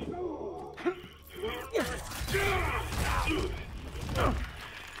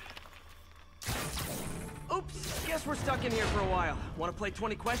 Oops, guess we're stuck in here for a while. Want to play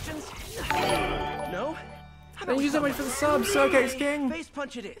 20 questions? No? Don't use that much for the sub, Circuit's King. Face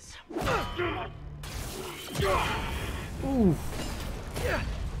punch it is. Ooh.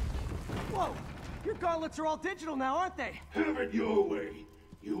 Whoa! Your gauntlets are all digital now, aren't they? Have it your way.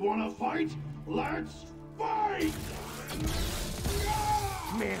 You wanna fight? Let's fight!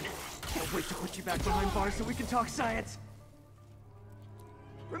 Man, can't wait to put you back behind bars so we can talk science.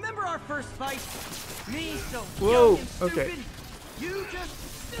 Remember our first fight? Me so young and stupid. Okay. You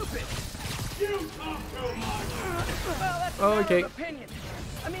just stupid. You talk too much. Well, that's a matter of opinion.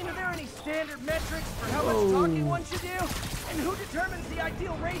 I mean, are there any standard metrics for how much talking one should do? And who determines the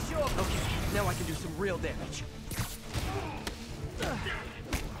ideal ratio of... Okay, now I can do some real damage.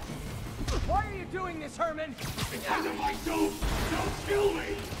 Why are you doing this, Herman? Because if I don't kill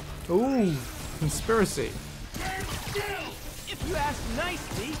me. Ooh, conspiracy. If you ask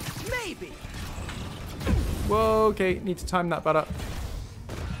nicely, maybe. Whoa, okay, need to time that better.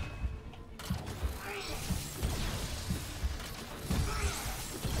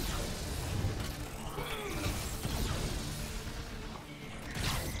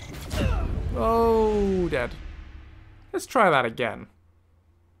 Oh, dead. Let's try that again.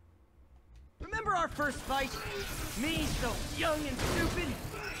 Remember our first fight? Me so young and stupid.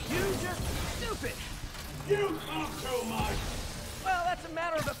 You just stupid. You talk too much. Well, that's a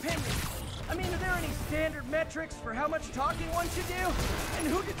matter of opinion. I mean, are there any standard metrics for how much talking one should do? And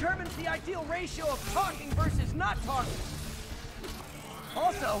who determines the ideal ratio of talking versus not talking?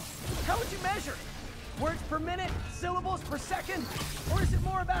 Also, how would you measure it? Words per minute? Syllables per second? Or is it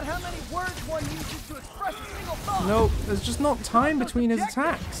more about how many words one uses to express a single thought? No, there's just not time between his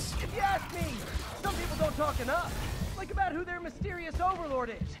attacks. If you ask me, some people don't talk enough. Like about who their mysterious overlord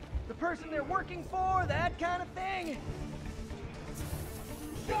is. The person they're working for, that kind of thing.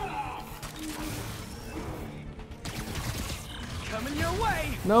 Shut up! Coming your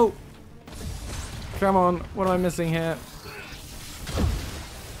way! No. Come on, what am I missing here?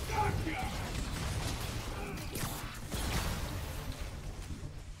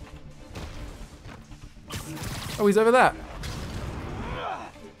 Oh, he's over there.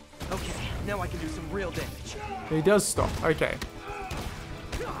 Okay, now I can do some real damage. He does stop. Okay.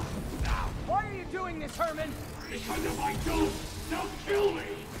 Why are you doing this, Herman? Because if I don't, they'll kill me.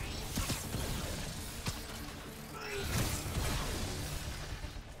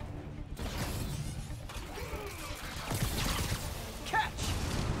 Catch!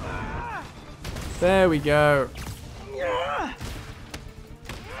 There we go.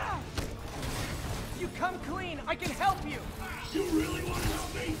 You come clean. I can help you. You really want to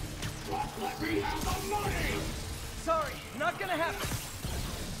help me? Just let me have the money. Sorry, not gonna happen.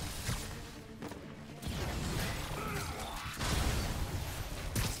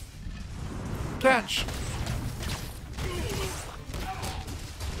 Catch!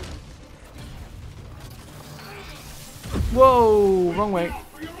 Whoa! Wrong way.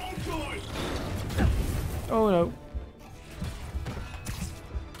 Oh no.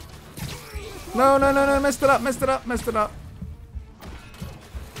 No, no, no, no, messed it up, messed it up, messed it up.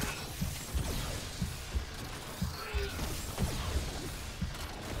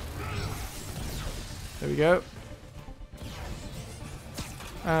 There we go.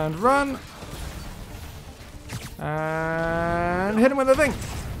 And run. And hit him with the thing.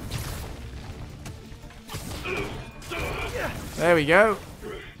 There we go.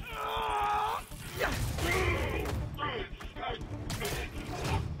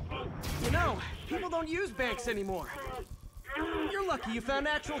 You know, people don't use banks anymore. You're lucky you found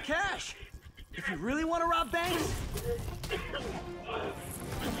actual cash. If you really want to rob banks,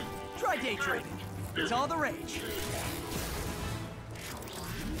 try day trading. It's all the rage.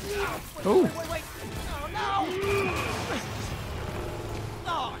 Oh. Wait. Oh, no!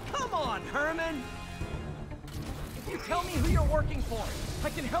 Oh, come on, Herman. If you tell me who you're working for, I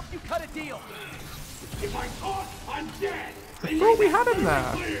can help you cut a deal. If I talk, I'm dead. I thought we had him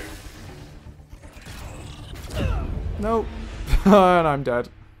there. Nope. And I'm dead.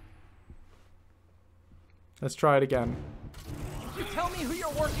 Let's try it again. If you tell me who you're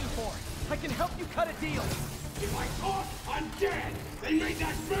working for, I can help you cut a deal. If I talk, I'm dead. They made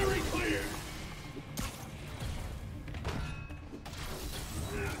that very clear.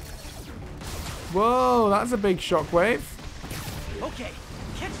 Whoa, that's a big shockwave. Okay,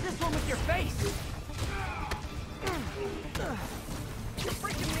 catch this one with your face. You're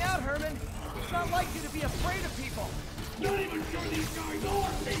freaking me out, Herman. It's not like you to be afraid of people. Not even sure these guys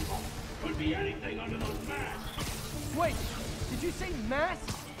are people. Could be anything under those masks. Wait, did you say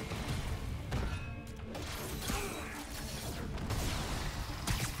masks?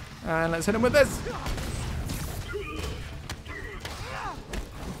 And let's hit him with this.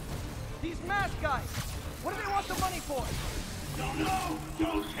 These mask guys, what do they want the money for? Don't know,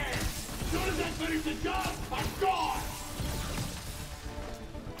 don't care. As soon as I finish the job, I'm gone.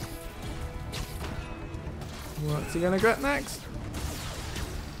 What's he gonna get next?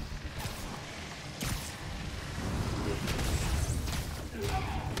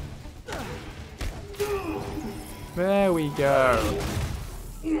 There we go.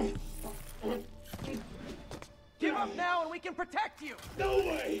 Give up now and we can protect you. No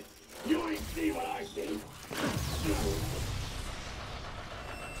way. You ain't see what I see.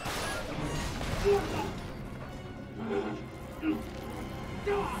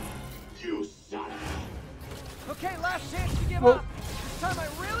 You son of a... Okay, last chance to give up. This time I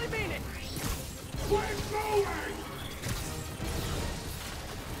really mean it. We're going!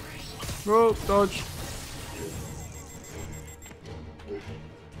 Whoa, dodge.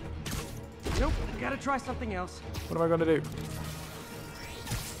 Nope, gotta try something else. What am I gonna do?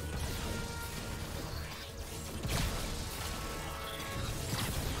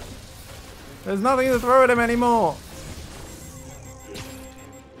 There's nothing to throw at him anymore.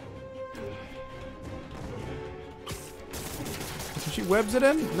 Did she webs it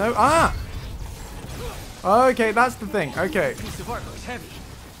in? No. Ah! Okay, that's the thing. Okay. Piece of art looks heavy.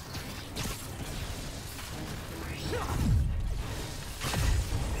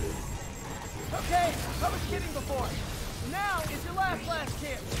 Okay, I was kidding before. Now is your last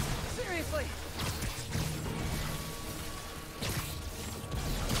chance. Seriously.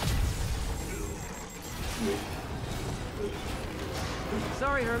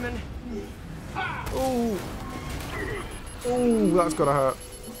 Sorry, Herman. Ooh. Ooh, that's gotta hurt.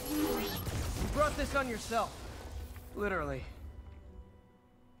 You brought this on yourself. Literally.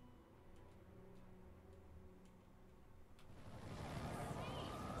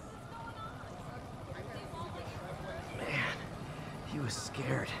 He was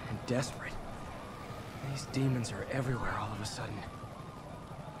scared and desperate. These demons are everywhere all of a sudden.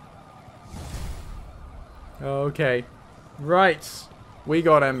 Okay. Right. We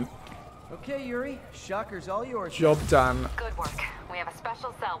got him. Okay, Yuri. Shocker's all yours. Job done. Good work. We have a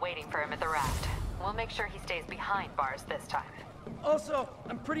special cell waiting for him at the raft. We'll make sure he stays behind bars this time. Also,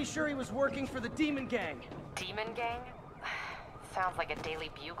 I'm pretty sure he was working for the Demon Gang. Demon Gang? Sounds like a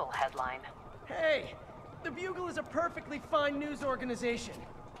Daily Bugle headline. Hey! The Bugle is a perfectly fine news organization.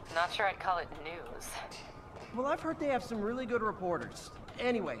 Not sure I'd call it news. Well, I've heard they have some really good reporters.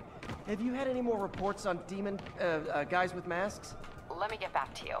 Anyway, have you had any more reports on demon, guys with masks? Let me get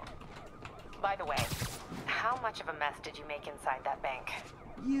back to you. By the way, how much of a mess did you make inside that bank?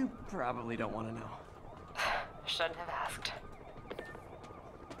 You probably don't want to know. Shouldn't have asked.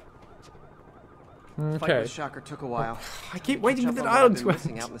 Okay. Fight with Shocker took a while. I keep waiting for the Catch up on what dialogue I've to been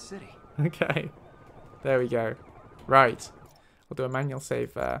missing end. out in the city. Okay. There we go. Right. We'll do a manual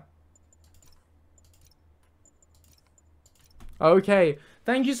save there. Okay.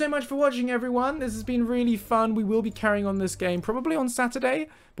 Thank you so much for watching, everyone. This has been really fun. We will be carrying on this game probably on Saturday,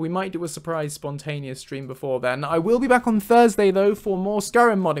 but we might do a surprise spontaneous stream before then. I will be back on Thursday, though, for more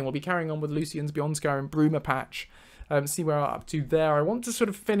Skyrim modding. We'll be carrying on with Lucian's Beyond Skyrim Broomer patch. See where I'm up to there. I want to sort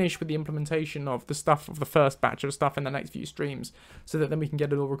of finish with the implementation of the stuff, of the first batch of stuff in the next few streams, so that then we can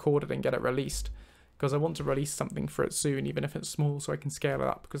get it all recorded and get it released. Because I want to release something for it soon, even if it's small, so I can scale it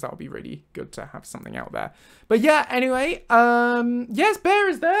up, because that would be really good to have something out there. But yeah, anyway, yes, Bear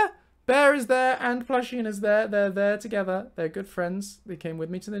is there. Bear is there, and Plushian is there. They're there together. They're good friends. They came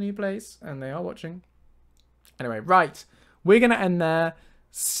with me to the new place, and they are watching. Anyway, right. We're going to end there.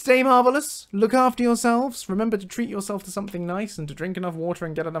 Stay marvelous. Look after yourselves. Remember to treat yourself to something nice, and to drink enough water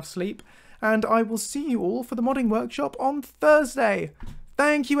and get enough sleep. And I will see you all for the modding workshop on Thursday.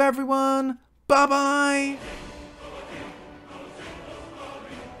 Thank you, everyone. Bye-bye!